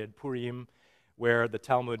celebrated, Purim, where the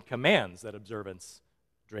Talmud commands that observants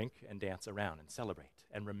drink and dance around and celebrate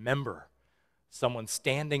and remember someone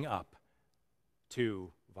standing up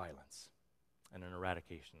to violence and an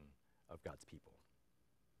eradication of God's people.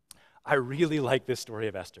 I really like this story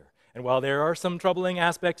of Esther. And while there are some troubling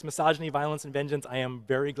aspects, misogyny, violence, and vengeance, I am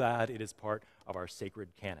very glad it is part of our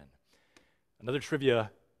sacred canon. Another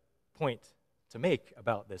trivia point to make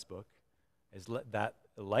about this book is that,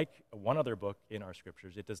 like one other book in our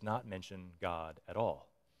scriptures, it does not mention God at all.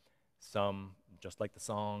 Some, just like the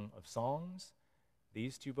Song of Songs,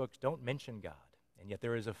 these two books don't mention God, and yet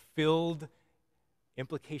there is a filled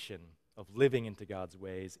implication of living into God's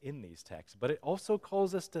ways in these texts. But it also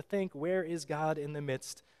calls us to think, where is God in the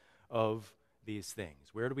midst of these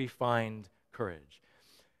things? Where do we find courage?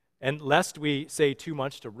 And lest we say too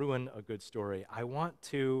much to ruin a good story, I want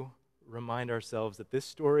to remind ourselves that this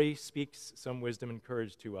story speaks some wisdom and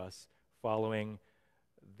courage to us following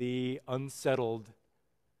the unsettled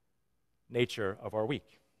nature of our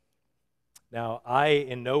week. Now, I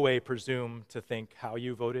in no way presume to think how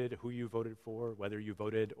you voted, who you voted for, whether you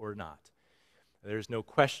voted or not. There's no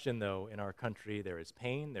question, though, in our country there is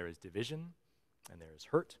pain, there is division, and there is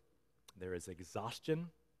hurt, there is exhaustion.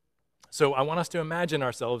 So I want us to imagine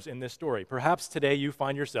ourselves in this story. Perhaps today you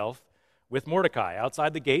find yourself with Mordecai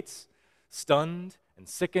outside the gates, stunned and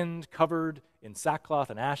sickened, covered in sackcloth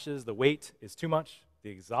and ashes. The weight is too much, the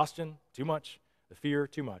exhaustion too much, the fear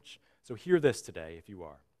too much. So hear this today if you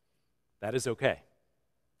are. That is okay.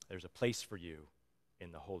 There's a place for you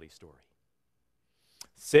in the holy story.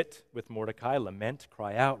 Sit with Mordecai, lament,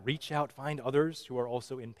 cry out, reach out, find others who are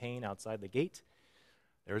also in pain outside the gate.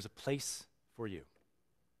 There is a place for you.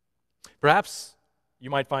 Perhaps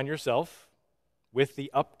you might find yourself with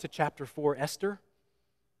the up to chapter 4 Esther,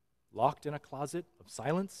 locked in a closet of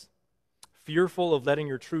silence, fearful of letting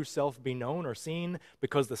your true self be known or seen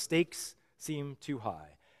because the stakes seem too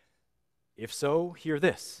high. If so, hear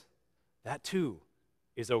this. That too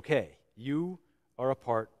is okay. You are a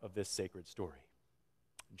part of this sacred story.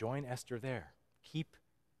 Join Esther there. Keep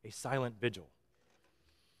a silent vigil.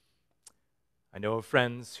 I know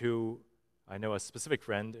a specific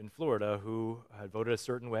friend in Florida who had voted a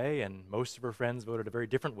certain way, and most of her friends voted a very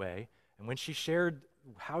different way. And when she shared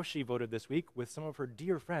how she voted this week with some of her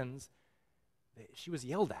dear friends, she was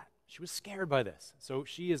yelled at. She was scared by this. So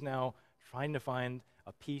she is now trying to find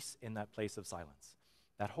a peace in that place of silence.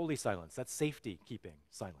 That holy silence, that safety-keeping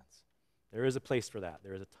silence. There is a place for that.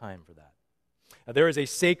 There is a time for that. Now, there is a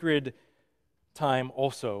sacred time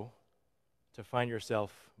also to find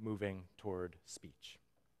yourself moving toward speech.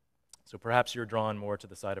 So perhaps you're drawn more to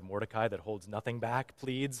the side of Mordecai that holds nothing back,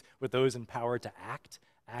 pleads with those in power to act.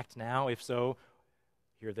 Act now. If so,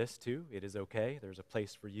 hear this too. It is okay. There's a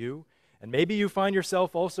place for you. And maybe you find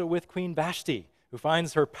yourself also with Queen Vashti, who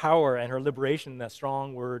finds her power and her liberation in that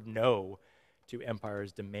strong word no to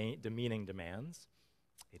empire's demeaning demands.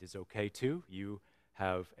 It is okay too. You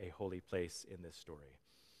have a holy place in this story.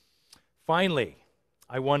 Finally,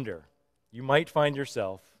 I wonder, you might find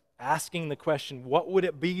yourself asking the question, what would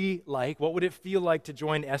it be like, what would it feel like to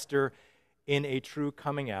join Esther in a true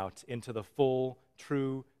coming out into the full,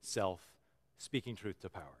 true self, speaking truth to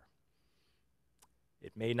power?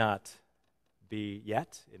 It may not be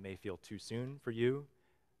yet, it may feel too soon for you,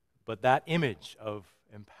 but that image of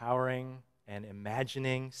empowering and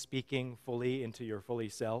imagining, speaking fully into your fully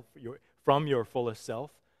self, from your fullest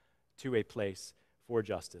self to a place for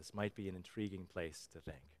justice might be an intriguing place to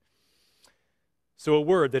think. So a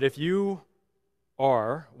word that if you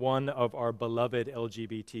are one of our beloved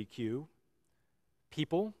LGBTQ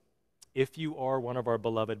people, if you are one of our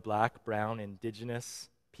beloved Black, brown,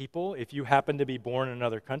 indigenous people, if you happen to be born in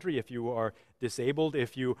another country, if you are disabled,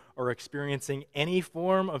 if you are experiencing any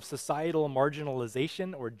form of societal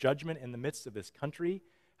marginalization or judgment in the midst of this country,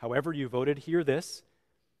 however you voted, hear this.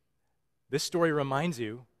 This story reminds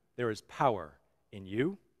you there is power in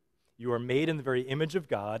you. You are made in the very image of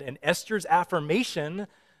God, and Esther's affirmation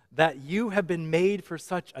that you have been made for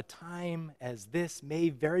such a time as this may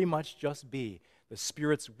very much just be the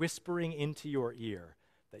Spirit's whispering into your ear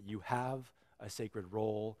that you have a sacred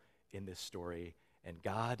role in this story, and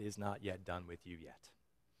God is not yet done with you yet.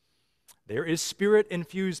 There is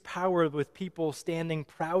Spirit-infused power with people standing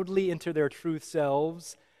proudly into their truth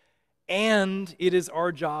selves, and it is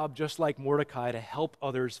our job, just like Mordecai, to help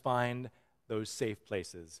others find those safe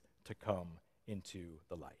places to come into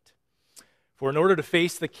the light. For in order to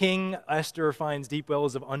face the king, Esther finds deep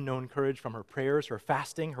wells of unknown courage from her prayers, her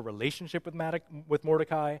fasting, her relationship with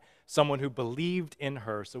Mordecai, someone who believed in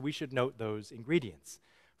her. So we should note those ingredients.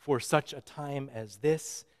 For such a time as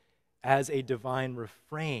this, as a divine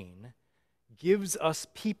refrain, gives us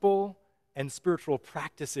people and spiritual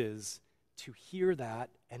practices to hear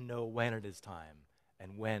that and know when it is time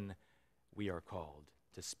and when we are called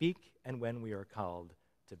to speak and when we are called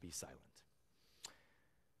to be silent.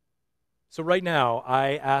 So right now,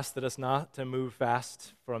 I ask that us not to move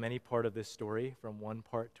fast from any part of this story, from one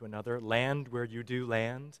part to another. Land where you do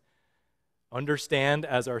land. Understand,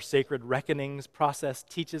 as our sacred reckonings process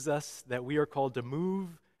teaches us, that we are called to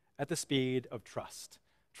move at the speed of trust.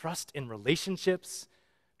 Trust in relationships,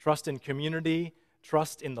 trust in community,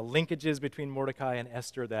 trust in the linkages between Mordecai and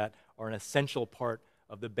Esther that are an essential part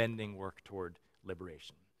of the bending work toward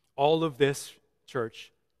liberation. All of this,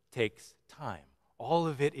 church, takes time. All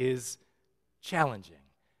of it is challenging,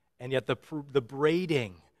 and yet the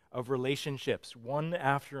braiding of relationships, one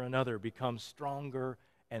after another, becomes stronger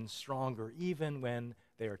and stronger, even when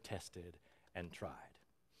they are tested and tried.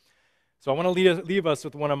 So I want to leave us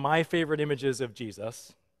with one of my favorite images of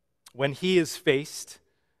Jesus when he is faced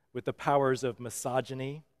with the powers of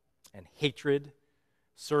misogyny and hatred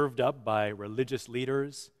served up by religious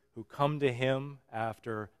leaders who come to him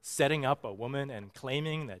after setting up a woman and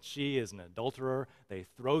claiming that she is an adulterer. They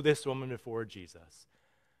throw this woman before Jesus.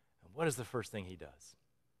 And what is the first thing he does?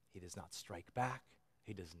 He does not strike back.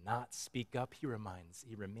 He does not speak up. He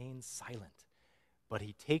remains silent. But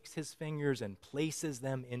he takes his fingers and places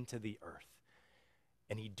them into the earth.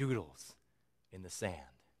 And he doodles in the sand.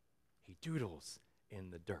 He doodles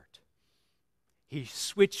in the dirt. He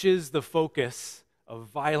switches the focus of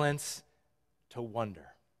violence to wonder.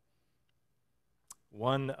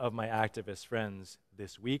 One of my activist friends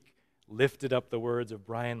this week lifted up the words of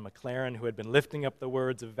Brian McLaren, who had been lifting up the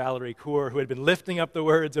words of Valerie Kaur, who had been lifting up the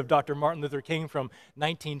words of Dr. Martin Luther King from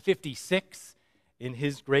 1956 in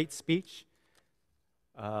his great speech.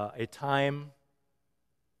 A time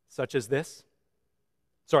such as this,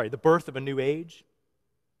 the birth of a new age.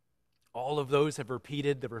 All of those have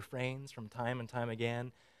repeated the refrains from time and time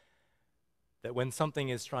again that when something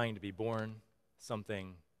is trying to be born,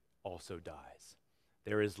 something also dies.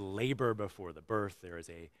 There is labor before the birth, there is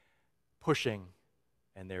a pushing,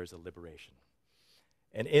 and there is a liberation.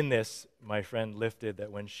 And in this, my friend lifted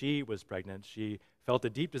that when she was pregnant, she felt a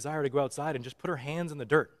deep desire to go outside and just put her hands in the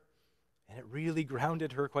dirt. And it really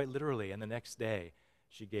grounded her quite literally. And the next day,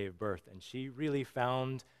 she gave birth. And she really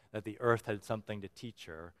found that the earth had something to teach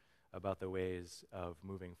her about the ways of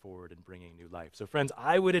moving forward and bringing new life. So friends,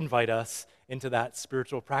 I would invite us into that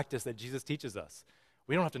spiritual practice that Jesus teaches us.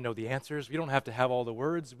 We don't have to know the answers. We don't have to have all the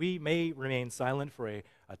words. We may remain silent for a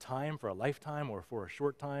time, for a lifetime, or for a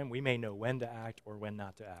short time. We may know when to act or when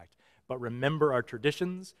not to act. But remember our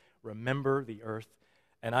traditions. Remember the earth.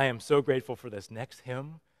 And I am so grateful for this next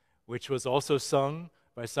hymn, which was also sung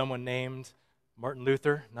by someone named Martin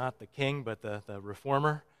Luther, not the king, but the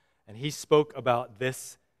reformer. And he spoke about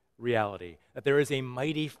this reality, that there is a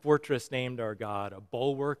mighty fortress named our God, a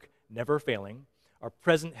bulwark never failing, our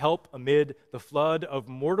present help amid the flood of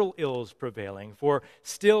mortal ills prevailing. For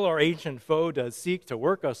still our ancient foe does seek to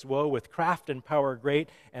work us woe with craft and power great,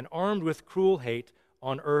 and armed with cruel hate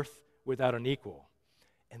on earth without an equal.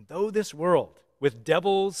 And though this world with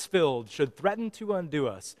devils filled should threaten to undo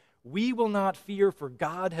us, we will not fear, for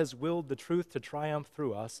God has willed the truth to triumph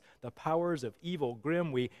through us. The powers of evil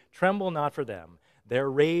grim, we tremble not for them.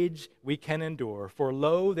 Their rage we can endure, for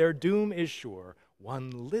lo, their doom is sure.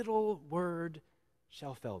 One little word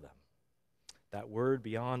shall fell them. That word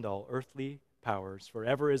beyond all earthly powers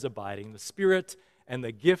forever is abiding, the Spirit and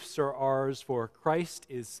the gifts are ours, for Christ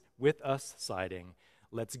is with us siding.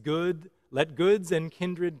 Let goods and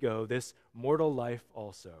kindred go, this mortal life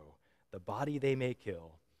also. The body they may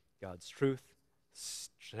kill, God's truth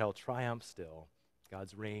shall triumph still.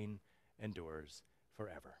 God's reign endures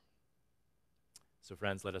forever. So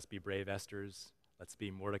friends, let us be brave Esthers. Let's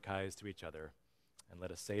be Mordecais to each other. And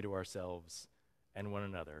let us say to ourselves and one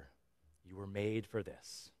another, you were made for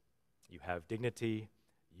this. You have dignity.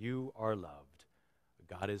 You are loved.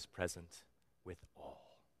 God is present with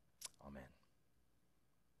all. Amen.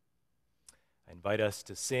 I invite us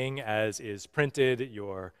to sing as is printed,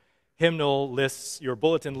 your hymnal lists, your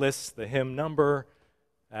bulletin lists the hymn number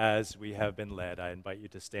as we have been led. I invite you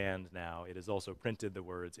to stand now. It is also printed, the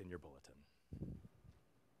words in your bulletin.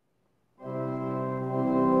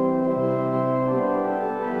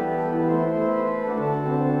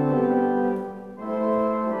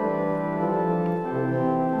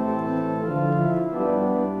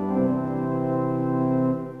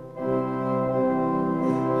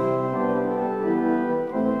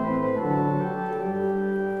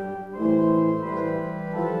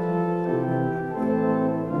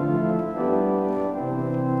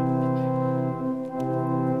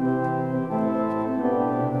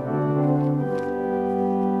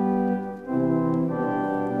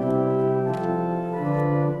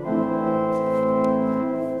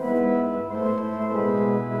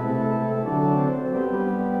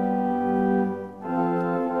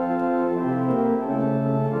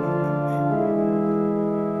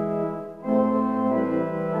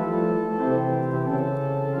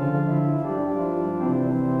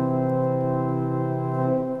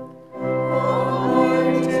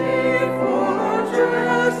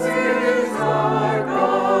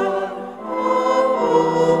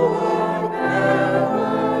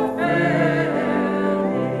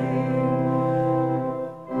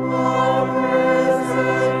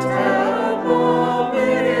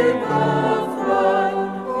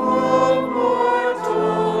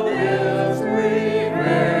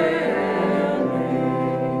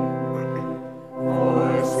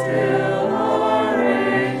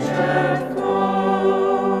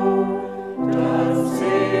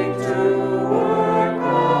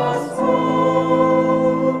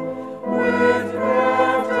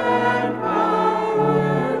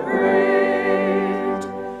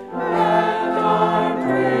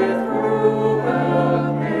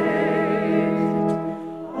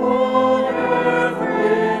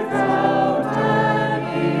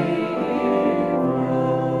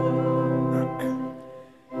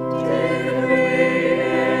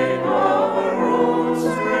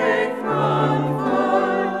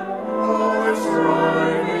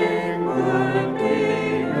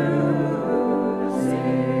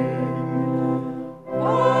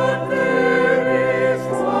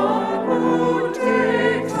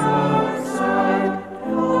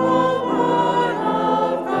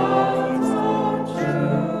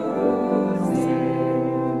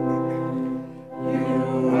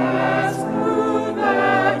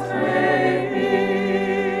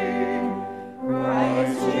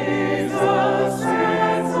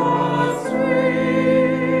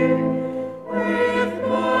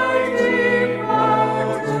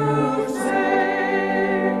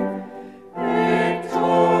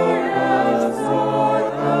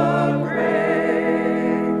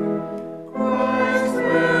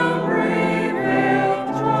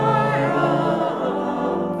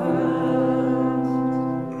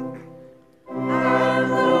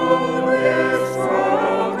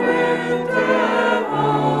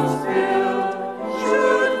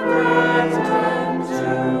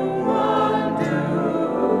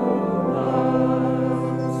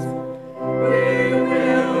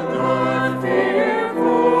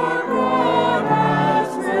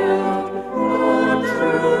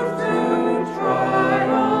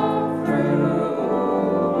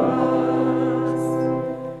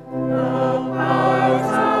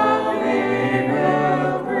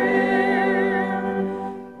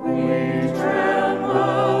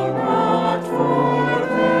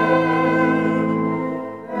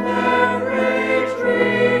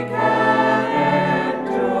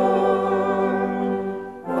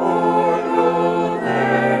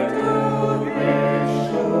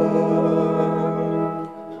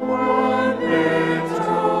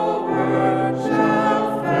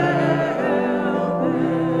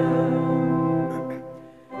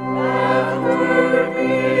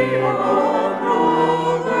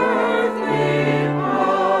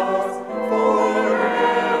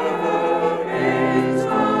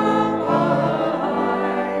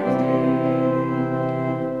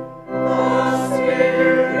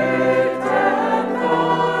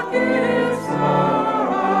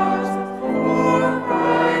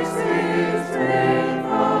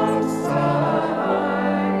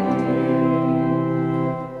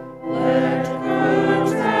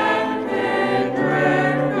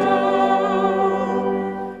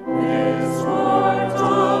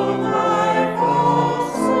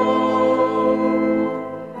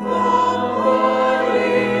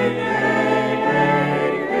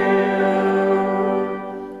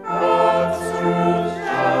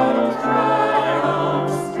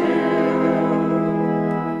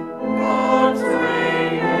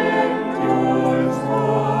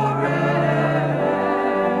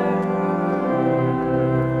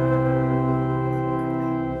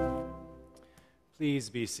 Please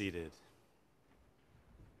be seated.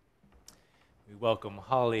 We welcome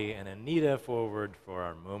Holly and Anita forward for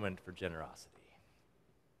our moment for generosity.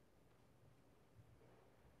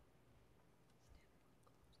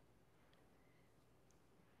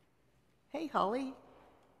 Hey, Holly.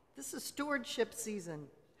 This is stewardship season.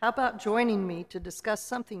 How about joining me to discuss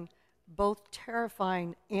something both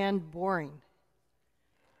terrifying and boring?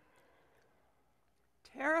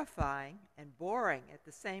 Terrifying and boring at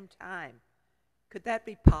the same time. Could that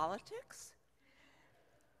be politics?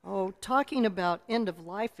 Oh, talking about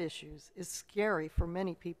end-of-life issues is scary for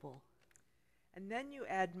many people. And then you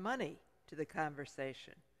add money to the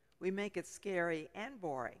conversation. We make it scary and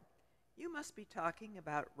boring. You must be talking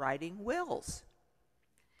about writing wills.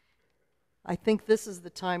 I think this is the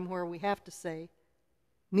time where we have to say,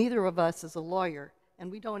 neither of us is a lawyer,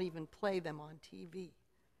 and we don't even play them on TV.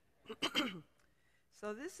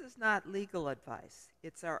 So this is not legal advice.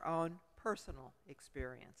 It's our own personal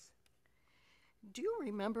experience. Do you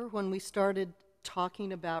remember when we started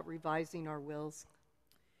talking about revising our wills?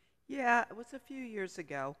 Yeah, it was a few years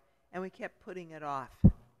ago, and we kept putting it off.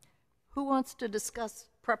 Who wants to discuss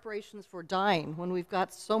preparations for dying when we've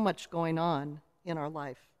got so much going on in our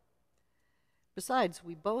life? Besides,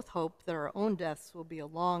 we both hope that our own deaths will be a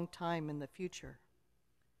long time in the future.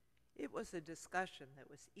 It was a discussion that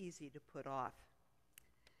was easy to put off.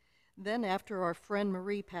 Then, after our friend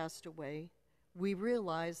Marie passed away, we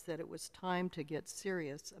realized that it was time to get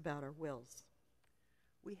serious about our wills.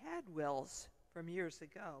 We had wills from years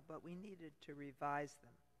ago, but we needed to revise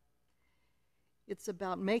them. It's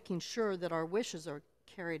about making sure that our wishes are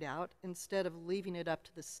carried out instead of leaving it up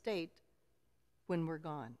to the state when we're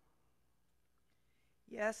gone.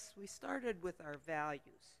 Yes, we started with our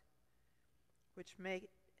values, which make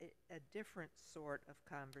it a different sort of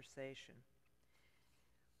conversation.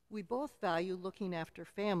 We both value looking after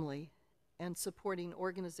family and supporting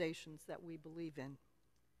organizations that we believe in.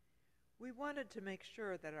 We wanted to make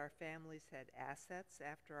sure that our families had assets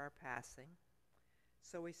after our passing,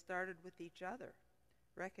 so we started with each other,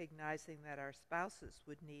 recognizing that our spouses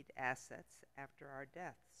would need assets after our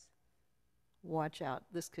deaths. Watch out,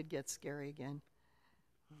 this could get scary again.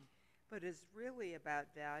 But it's really about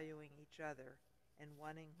valuing each other and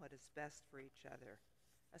wanting what is best for each other,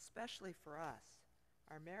 especially for us.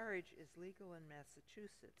 Our marriage is legal in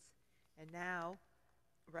Massachusetts and now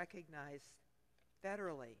recognized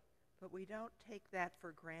federally, but we don't take that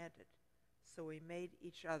for granted, so we made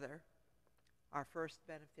each other our first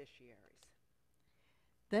beneficiaries.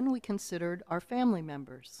 Then we considered our family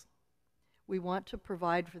members. We want to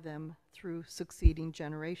provide for them through succeeding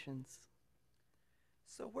generations.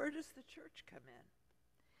 So where does the church come in?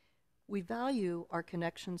 We value our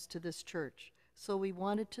connections to this church, so we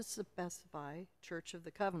wanted to specify Church of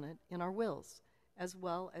the Covenant in our wills, as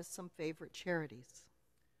well as some favorite charities.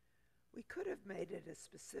 We could have made it a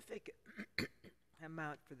specific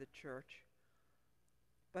amount for the church,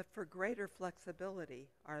 but for greater flexibility,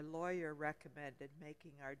 our lawyer recommended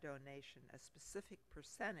making our donation a specific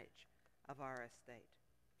percentage of our estate.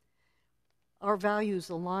 Our values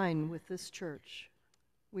align with this church.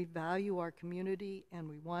 We value our community and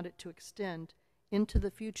we want it to extend into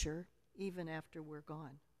the future even after we're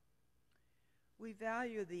gone. We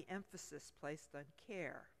value the emphasis placed on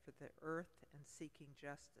care for the earth and seeking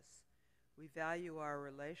justice. We value our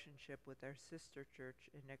relationship with our sister church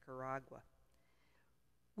in Nicaragua.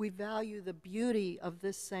 We value the beauty of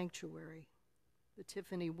this sanctuary, the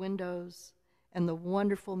Tiffany windows, and the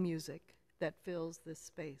wonderful music that fills this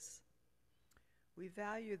space. We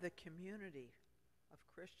value the community of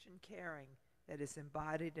Christian caring that is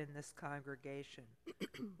embodied in this congregation,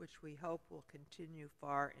 which we hope will continue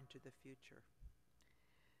far into the future.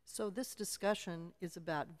 So this discussion is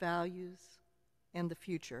about values and the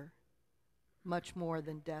future, much more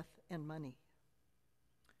than death and money.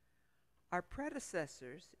 Our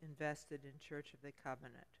predecessors invested in Church of the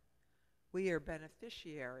Covenant. We are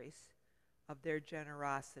beneficiaries of their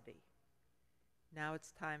generosity. Now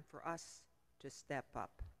it's time for us to step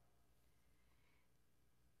up.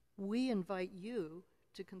 We invite you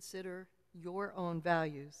to consider your own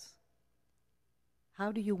values.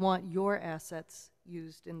 How do you want your assets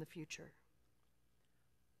used in the future?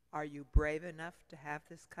 Are you brave enough to have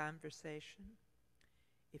this conversation?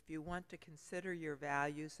 If you want to consider your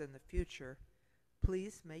values in the future,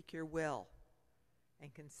 please make your will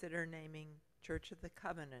and consider naming Church of the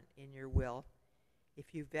Covenant in your will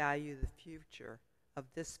if you value the future of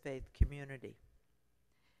this faith community.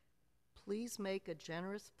 Please make a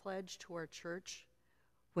generous pledge to our church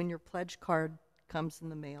when your pledge card comes in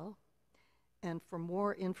the mail. And for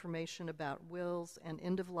more information about wills and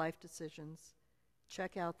end-of-life decisions,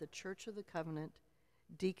 check out the Church of the Covenant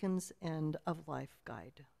Deacons End of Life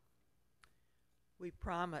Guide. We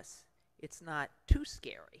promise it's not too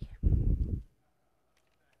scary.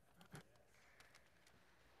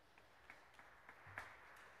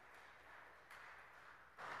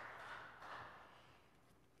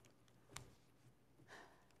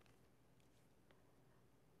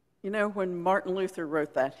 You know, when Martin Luther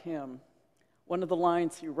wrote that hymn, one of the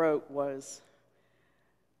lines he wrote was,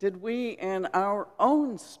 "Did we in our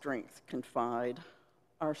own strength confide,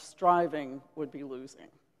 our striving would be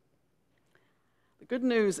losing." The good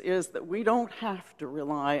news is that we don't have to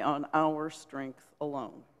rely on our strength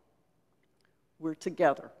alone. We're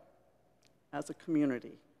together as a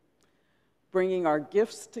community, bringing our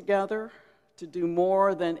gifts together to do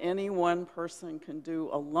more than any one person can do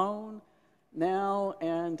alone, now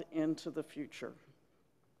and into the future.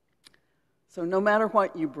 So no matter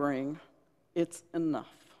what you bring, it's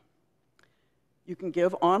enough. You can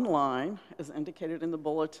give online, as indicated in the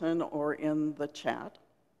bulletin or in the chat,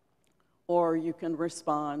 or you can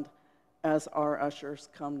respond as our ushers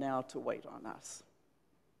come now to wait on us.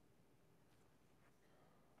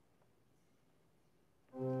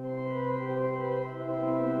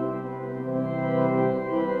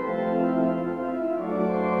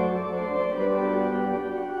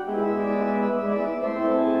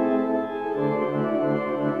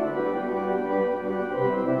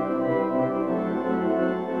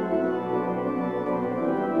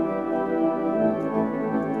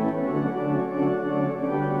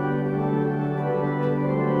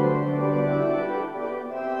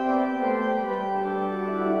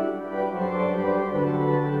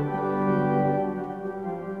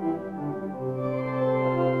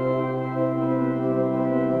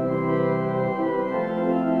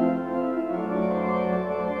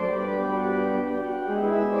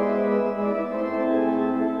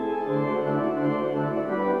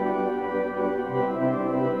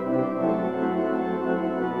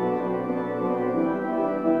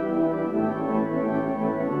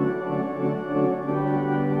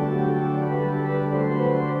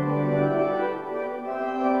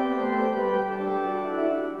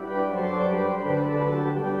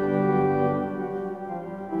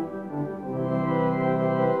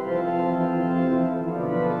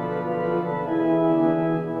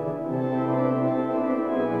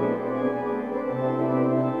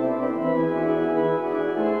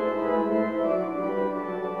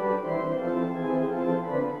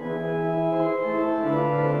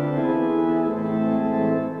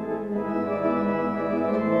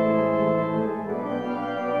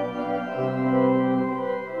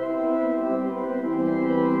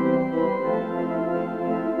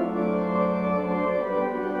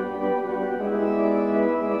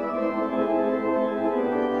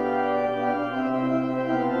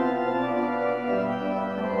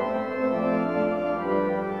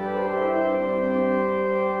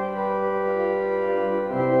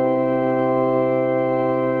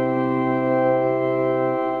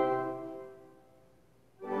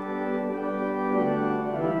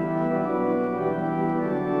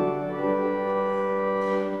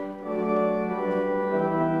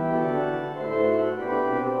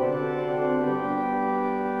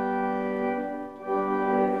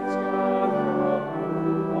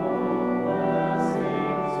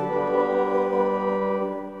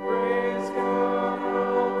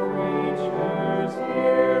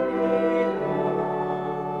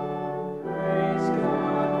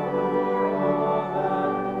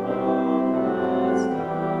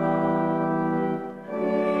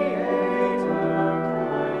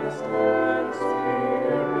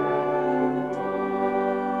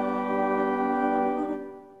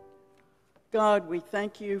 God, we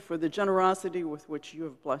thank you for the generosity with which you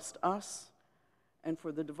have blessed us and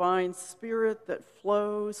for the divine spirit that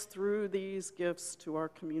flows through these gifts to our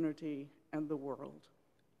community and the world.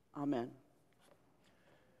 Amen.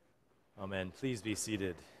 Amen. Please be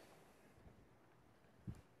seated.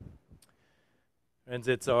 Friends,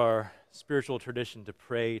 it's our spiritual tradition to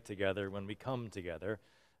pray together when we come together.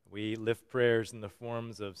 We lift prayers in the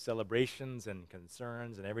forms of celebrations and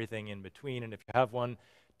concerns and everything in between. And if you have one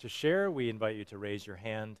to share, we invite you to raise your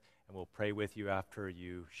hand, and we'll pray with you after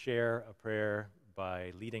you share a prayer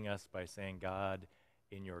by leading us by saying, God,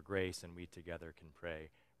 in your grace, and we together can pray.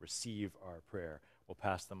 Receive our prayer. We'll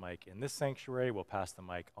pass the mic in this sanctuary. We'll pass the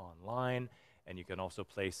mic online, and you can also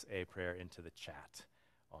place a prayer into the chat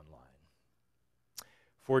online.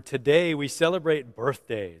 For today, we celebrate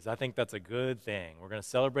birthdays. I think that's a good thing. We're going to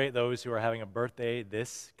celebrate those who are having a birthday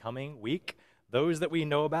this coming week, those that we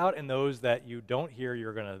know about and those that you don't hear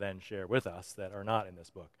you're going to then share with us that are not in this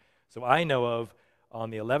book. So I know of, on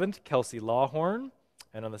the 11th, Kelsey Lawhorn.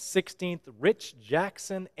 And on the 16th, Rich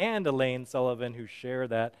Jackson and Elaine Sullivan, who share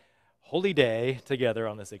that holy day together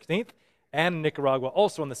on the 16th. And in Nicaragua,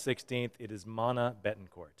 also on the 16th, it is Mana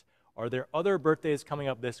Betancourt. Are there other birthdays coming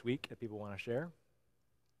up this week that people want to share?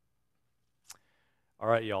 All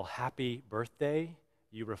right, y'all, happy birthday.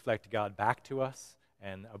 You reflect God back to us,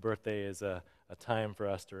 and a birthday is a time for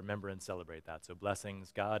us to remember and celebrate that. So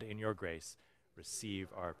blessings, God, in your grace, receive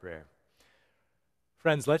our prayer.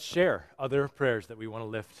 Friends, let's share other prayers that we want to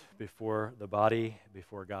lift before the body,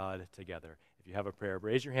 before God together. If you have a prayer,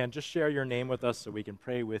 raise your hand. Just share your name with us so we can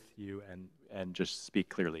pray with you and just speak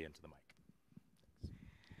clearly into the mic.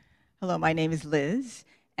 Hello, my name is Liz,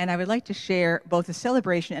 and I would like to share both a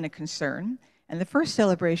celebration and a concern. And the first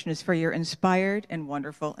celebration is for your inspired and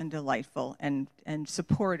wonderful and delightful and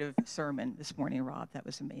supportive sermon this morning, Rob. That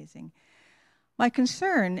was amazing. My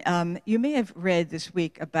concern, you may have read this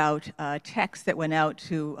week about texts that went out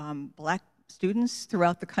to black students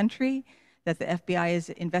throughout the country that the FBI is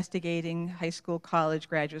investigating, high school, college,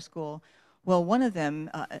 graduate school. Well, one of them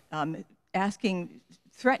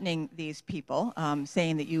threatening these people,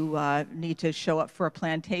 saying that you need to show up for a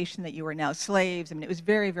plantation, that you are now slaves. I mean, it was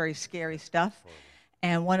very, very scary stuff.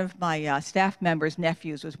 And one of my staff members'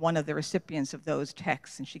 nephews was one of the recipients of those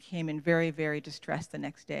texts, and she came in very, very distressed the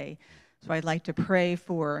next day. So I'd like to pray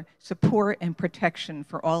for support and protection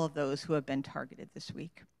for all of those who have been targeted this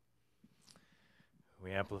week.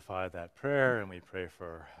 We amplify that prayer, and we pray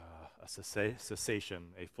for a cessation,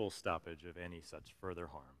 a full stoppage of any such further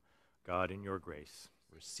harm. God, in your grace,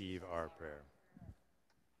 receive our prayer.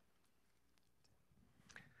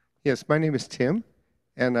 Yes, my name is Tim,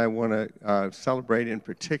 and I want to celebrate in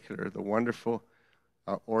particular the wonderful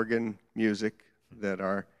organ music that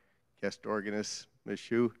our guest organist, Ms.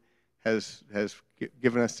 Shu, has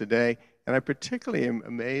given us today. And I particularly am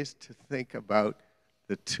amazed to think about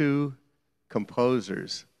the two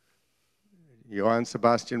composers, Johann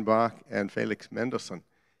Sebastian Bach and Felix Mendelssohn.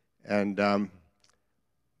 And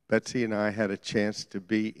Betsy and I had a chance to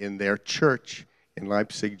be in their church in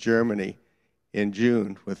Leipzig, Germany in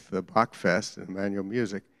June with the Bachfest and Emmanuel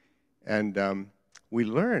Music. And we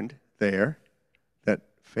learned there that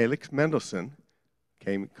Felix Mendelssohn,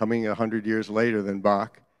 coming 100 years later than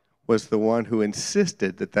Bach, was the one who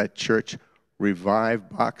insisted that that church revive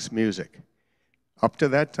Bach's music. Up to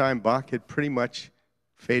that time, Bach had pretty much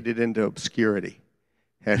faded into obscurity.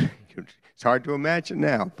 And it's hard to imagine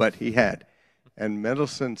now, but he had. And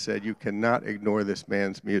Mendelssohn said, you cannot ignore this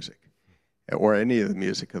man's music, or any of the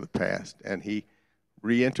music of the past. And he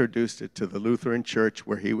reintroduced it to the Lutheran Church,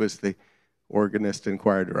 where he was the organist and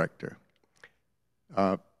choir director.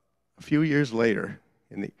 A few years later,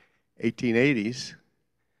 in the 1880s,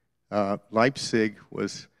 Leipzig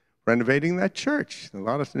was renovating that church. A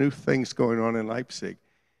lot of new things going on in Leipzig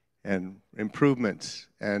and improvements.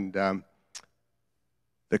 And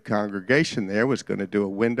the congregation there was going to do a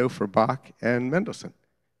window for Bach and Mendelssohn.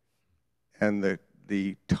 And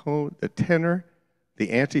the tenor,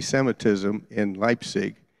 the anti-Semitism in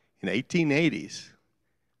Leipzig in 1880s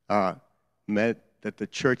meant that the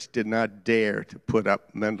church did not dare to put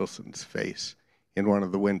up Mendelssohn's face in one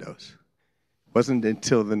of the windows. It wasn't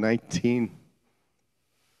until the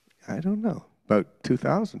about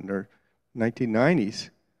 2000 or 1990s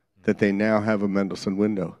that they now have a Mendelssohn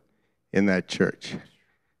window in that church.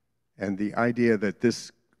 And the idea that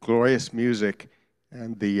this glorious music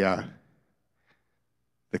and the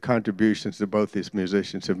contributions that both these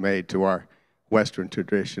musicians have made to our Western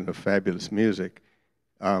tradition of fabulous music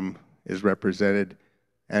is represented,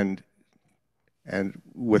 and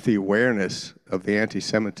with the awareness of the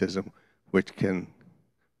anti-Semitism, which can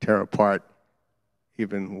tear apart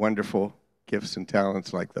even wonderful gifts and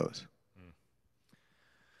talents like those.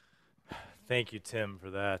 Thank you, Tim, for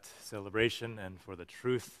that celebration and for the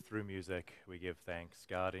truth through music. We give thanks.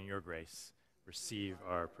 God, in your grace, receive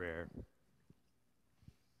our prayer.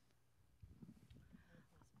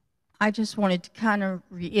 I just wanted to kind of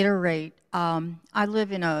reiterate, I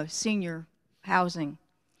live in a senior housing,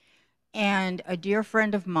 and a dear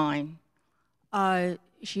friend of mine,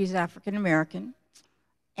 she's African American,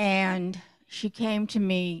 and she came to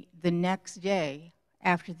me the next day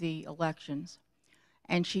after the elections,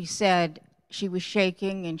 and she said, she was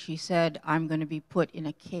shaking, and she said, I'm going to be put in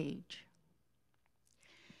a cage.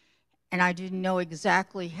 And I didn't know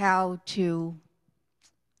exactly how to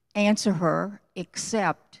answer her,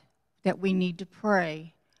 except that we need to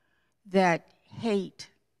pray that hate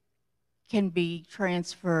can be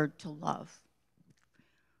transferred to love.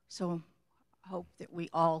 So I hope that we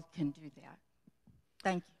all can do that.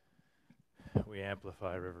 Thank you. We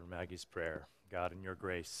amplify Reverend Maggie's prayer. God, in your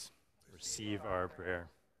grace, receive our prayer.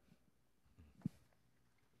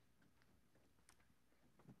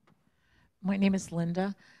 My name is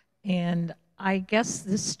Linda, and I guess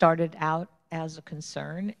this started out as a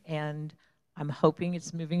concern, and I'm hoping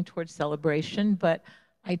it's moving towards celebration, but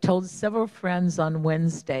I told several friends on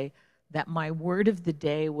Wednesday that my word of the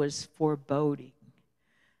day was foreboding.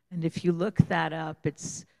 And if you look that up,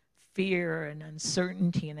 it's fear and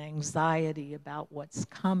uncertainty and anxiety about what's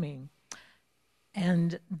coming.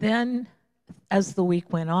 And then, as the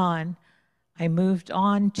week went on, I moved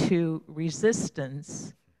on to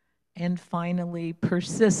resistance and finally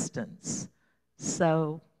persistence.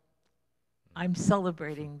 So I'm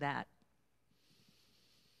celebrating that.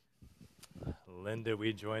 Linda,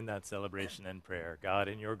 we join that celebration and prayer. God,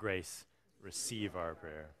 in your grace, receive our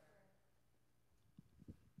prayer.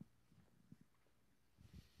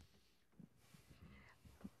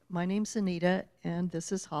 My name's Anita, and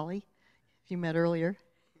this is Holly, if you met earlier.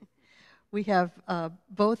 We have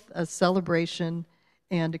both a celebration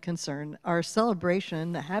and a concern. Our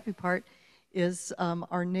celebration, the happy part, is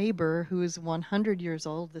our neighbor who is 100 years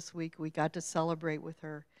old this week. We got to celebrate with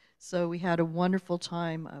her. So we had a wonderful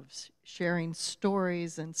time of sharing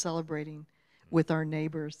stories and celebrating with our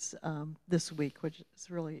neighbors this week, which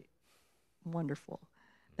is really wonderful.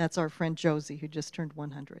 That's our friend Josie, who just turned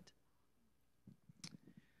 100.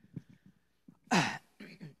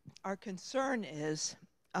 Our concern is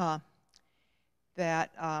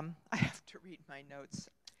that I have to read my notes.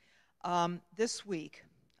 This week,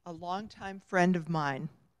 a longtime friend of mine,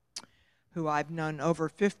 who I've known over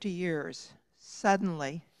 50 years,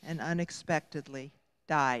 suddenly and unexpectedly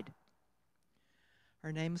died.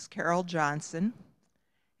 Her name is Carol Johnson,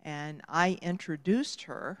 and I introduced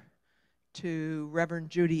her to Reverend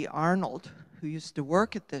Judy Arnold, who used to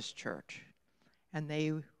work at this church, and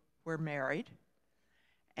they were married.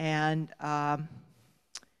 And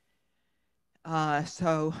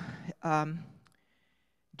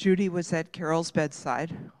Judy was at Carol's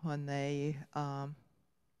bedside when they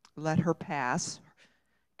let her pass.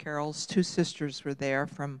 Carol's two sisters were there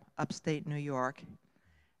from upstate New York.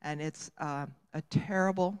 And it's a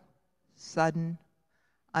terrible, sudden,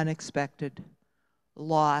 unexpected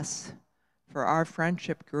loss for our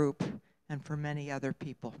friendship group and for many other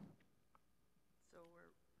people. So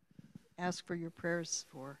we're ask for your prayers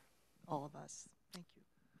for all of us. Thank you.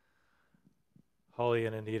 Holly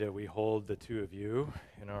and Anita, we hold the two of you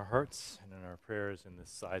in our hearts and in our prayers in this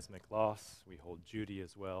seismic loss. We hold Judy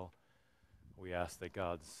as well. We ask that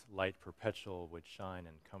God's light perpetual would shine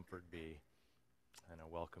and comfort be, and a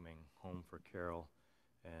welcoming home for Carol,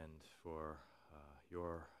 and for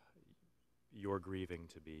your grieving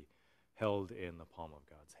to be held in the palm of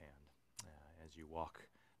God's hand. As you walk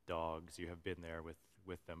dogs, you have been there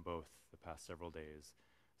with them both the past several days,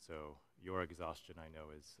 so your exhaustion, I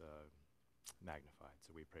know, is magnified.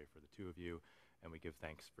 So we pray for the two of you, and we give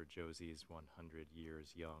thanks for Josie's 100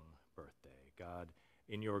 years young birthday. God,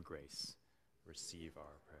 in your grace, receive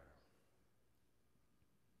our prayer.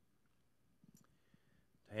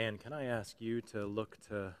 Diane, can I ask you to look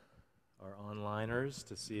to our onliners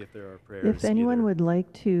to see if there are prayers? If anyone either. would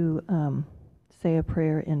like to say a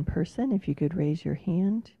prayer in person, if you could raise your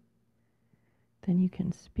hand, then you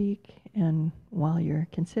can speak. And while you're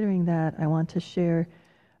considering that, I want to share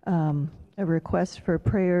a request for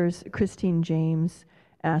prayers. Christine James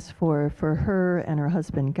asked for her and her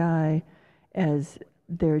husband Guy, as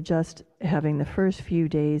they're just having the first few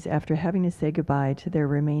days after having to say goodbye to their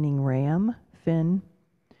remaining ram, Finn,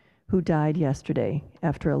 who died yesterday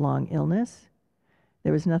after a long illness.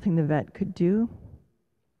 There was nothing the vet could do.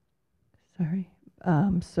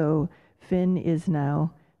 So Finn is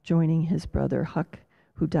now joining his brother Huck,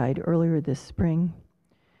 who died earlier this spring.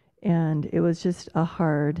 And it was just a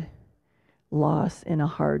hard loss in a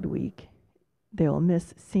hard week. They'll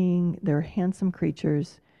miss seeing their handsome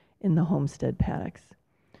creatures in the homestead paddocks.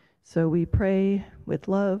 So we pray with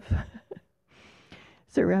love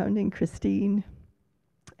surrounding Christine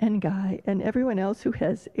and Guy and everyone else who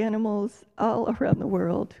has animals all around the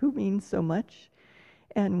world who mean so much.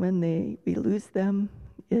 And when we lose them,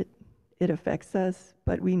 it affects us,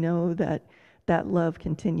 but we know that that love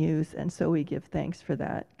continues, and so we give thanks for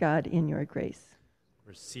that. God, in your grace,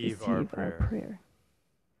 receive our prayer.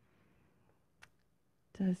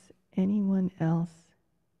 Does anyone else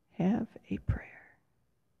have a prayer?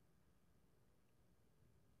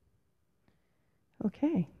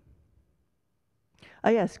 Okay.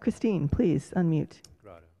 Yes, Christine, please unmute.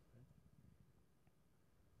 Grotto.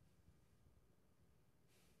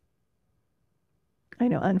 I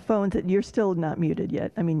know, on phones, you're still not muted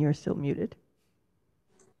yet. I mean, you're still muted.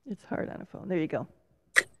 It's hard on a phone. There you go.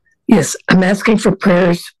 Yes, I'm asking for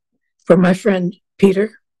prayers for my friend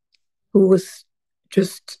Peter, who was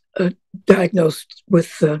just diagnosed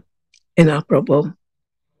with inoperable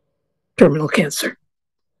terminal cancer.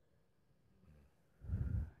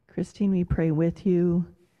 Christine, we pray with you.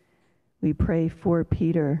 We pray for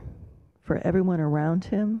Peter, for everyone around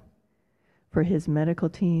him, for his medical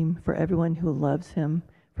team, for everyone who loves him,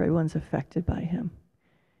 for everyone's affected by him.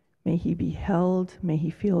 May he be held, may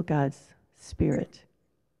he feel God's Spirit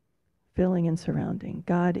filling and surrounding.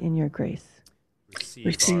 God, in your grace,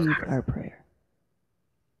 receive our prayer.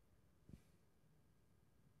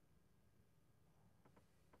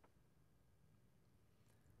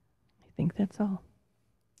 I think that's all.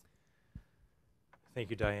 Thank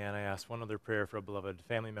you, Diane. I asked one other prayer for a beloved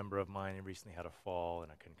family member of mine who recently had a fall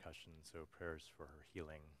and a concussion, so prayers for her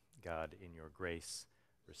healing. God, in your grace,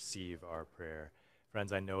 receive our prayer.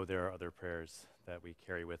 Friends, I know there are other prayers that we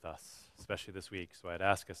carry with us, especially this week, so I'd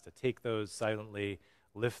ask us to take those silently,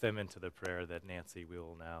 lift them into the prayer that Nancy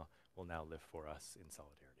will now lift for us in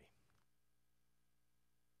solidarity.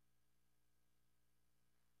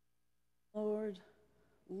 Lord,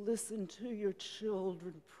 listen to your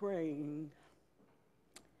children praying.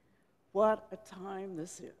 What a time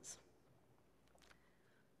this is.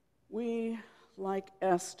 We, like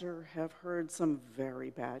Esther, have heard some very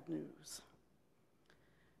bad news.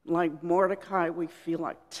 Like Mordecai, we feel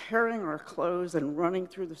like tearing our clothes and running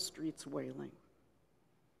through the streets wailing.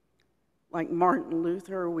 Like Martin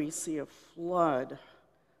Luther, we see a flood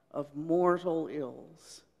of mortal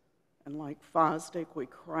ills. And like Fosdick, we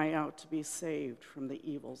cry out to be saved from the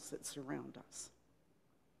evils that surround us.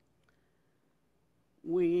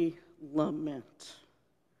 We lament.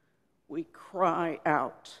 We cry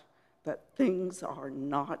out that things are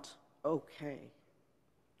not okay,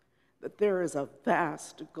 that there is a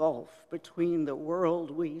vast gulf between the world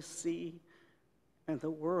we see and the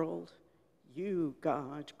world you,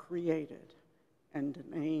 God, created and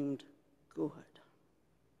named good.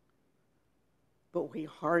 But we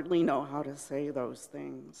hardly know how to say those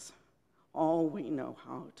things. All we know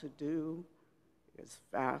how to do is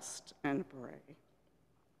fast and pray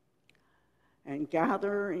and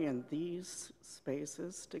gather in these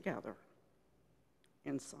spaces together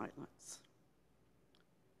in silence,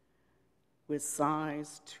 with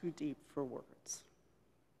sighs too deep for words,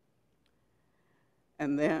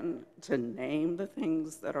 and then to name the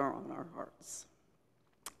things that are on our hearts.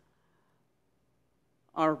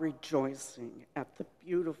 Our rejoicing at the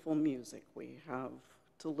beautiful music we have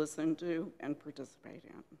to listen to and participate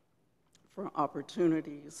in, for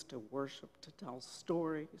opportunities to worship, to tell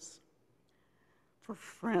stories, for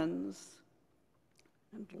friends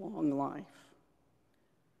and long life,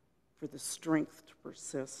 for the strength to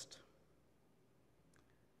persist.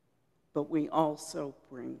 But we also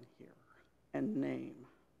bring here and name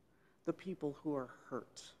the people who are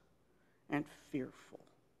hurt and fearful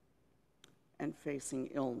and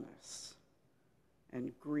facing illness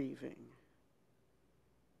and grieving.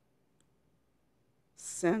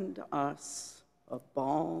 Send us a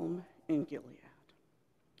balm in Gilead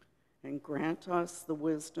and grant us the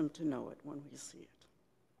wisdom to know it when we see it.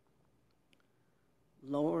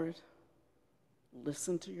 Lord,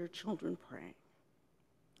 listen to your children praying.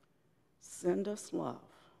 Send us love.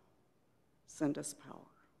 Send us power.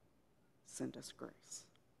 Send us grace.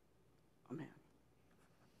 Amen.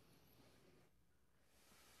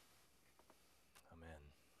 Amen.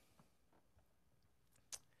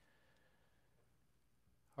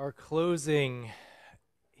 Our closing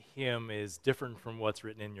hymn is different from what's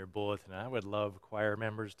written in your bulletin. I would love choir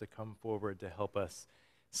members to come forward to help us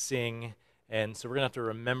sing. And so we're going to have to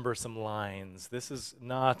remember some lines. This is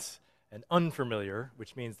not an unfamiliar,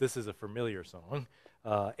 which means this is a familiar song.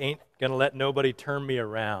 Ain't Gonna Let Nobody Turn Me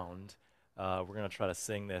Around. We're going to try to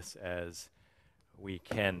sing this as we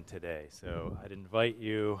can today. So I'd invite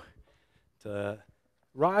you to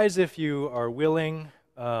rise if you are willing,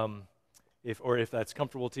 if that's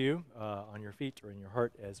comfortable to you, on your feet or in your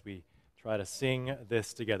heart as we try to sing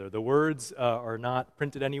this together. The words are not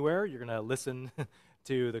printed anywhere. You're going to listen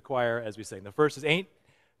to the choir as we sing. The first is, ain't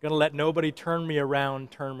gonna let nobody turn me around,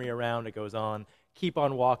 turn me around. It goes on, keep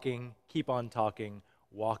on walking, keep on talking,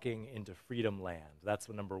 walking into freedom land. That's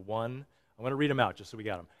the number one. I'm gonna read them out just so we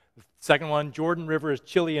got them. The second one, Jordan River is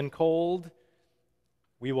chilly and cold.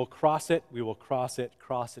 We will cross it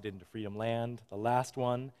cross it into freedom land. The last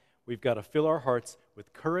one, we've got to fill our hearts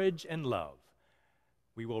with courage and love.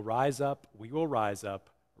 We will rise up,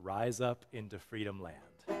 rise up into freedom land.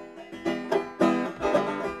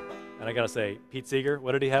 And I gotta say, Pete Seeger,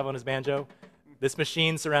 what did he have on his banjo? This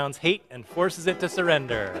machine surrounds hate and forces it to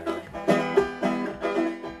surrender.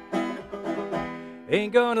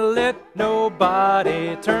 Ain't gonna let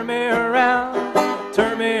nobody turn me around,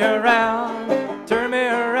 turn me around, turn me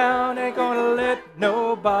around. Ain't gonna let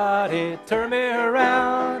nobody nobody turn me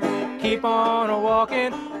around. Keep on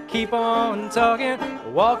walking, keep on talking,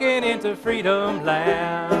 walking into freedom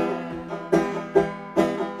land.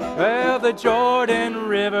 Well, the Jordan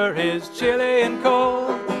River is chilly and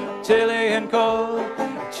cold, chilly and cold,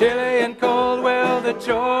 chilly and cold. Well, the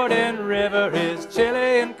Jordan River is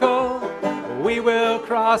chilly and cold. We will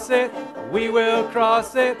cross it, we will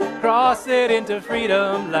cross it into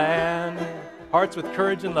freedom land. Hearts with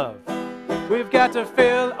courage and love. We've got to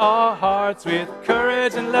fill our hearts with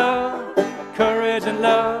courage and love, courage and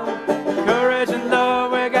love, courage and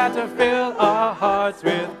love. We've got to fill our hearts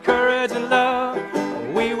with courage and love.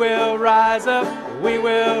 We will rise up, we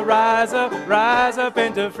will rise up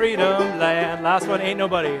into freedom land. Last one, ain't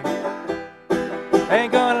nobody.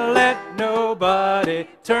 Ain't gonna let nobody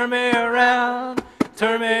turn me around,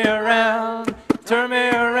 turn me around, turn me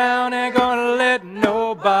around. Ain't gonna let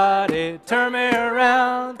nobody turn me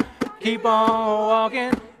around. Keep on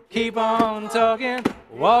walking, keep on talking,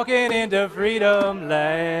 walking into freedom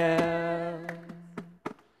land.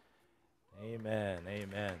 Amen,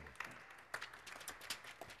 amen.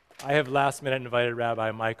 I have last minute invited Rabbi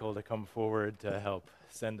Michael to come forward to help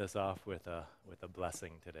send us off with a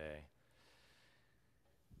blessing today.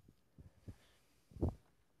 Thank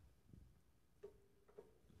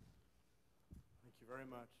you very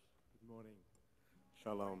much. Good morning.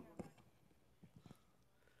 Shalom.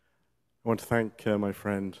 I want to thank my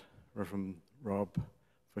friend, Reverend Rob,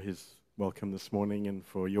 for his welcome this morning and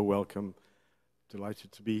for your welcome.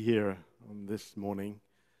 Delighted to be here on this morning.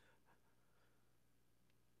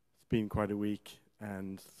 It's been quite a week,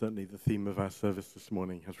 and certainly the theme of our service this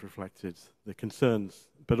morning has reflected the concerns,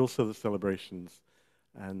 but also the celebrations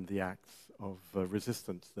and the acts of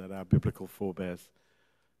resistance that our biblical forebears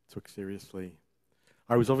took seriously.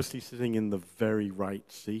 I was obviously sitting in the very right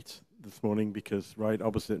seat this morning because right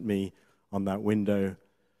opposite me on that window,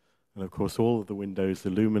 and of course all of the windows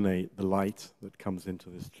illuminate the light that comes into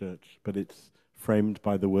this church, but it's framed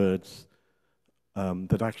by the words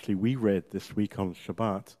that actually we read this week on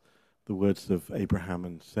Shabbat, the words of Abraham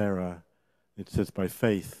and Sarah. It says, by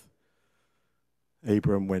faith,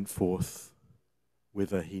 Abram went forth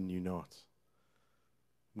whither he knew not.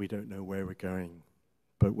 We don't know where we're going,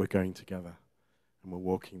 but we're going together, and we're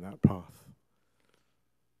walking that path.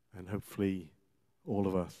 And hopefully all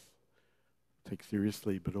of us take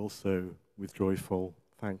seriously, but also with joyful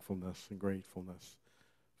thankfulness and gratefulness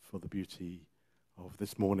for the beauty of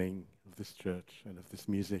this morning, of this church, and of this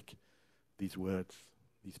music, these words,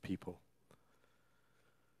 these people.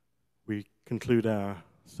 We conclude our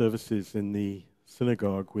services in the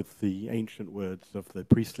synagogue with the ancient words of the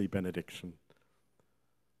priestly benediction.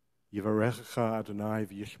 Yivarecha Adonai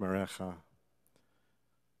v'yishmerecha.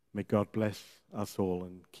 May God bless us all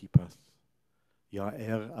and keep us.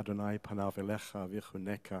 Ya'er Adonai panav elecha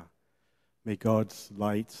v'chuneka. May God's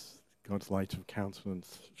light of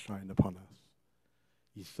countenance shine upon us.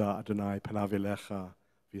 Yisa Adonai panav elecha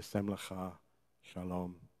v'yasem lecha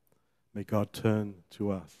shalom. May God turn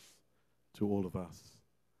to us, to all of us,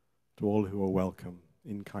 to all who are welcome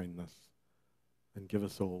in kindness, and give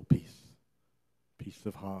us all peace, peace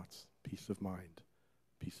of heart, peace of mind,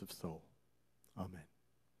 peace of soul. Amen.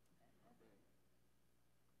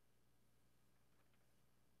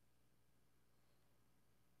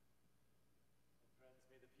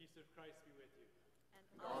 Peace of Christ be with you. And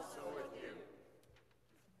also with you.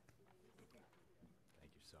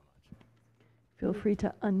 Thank you so much. Feel free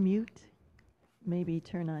to unmute, maybe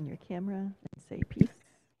turn on your camera and say peace.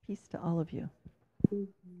 Peace to all of you.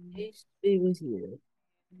 Peace be with you.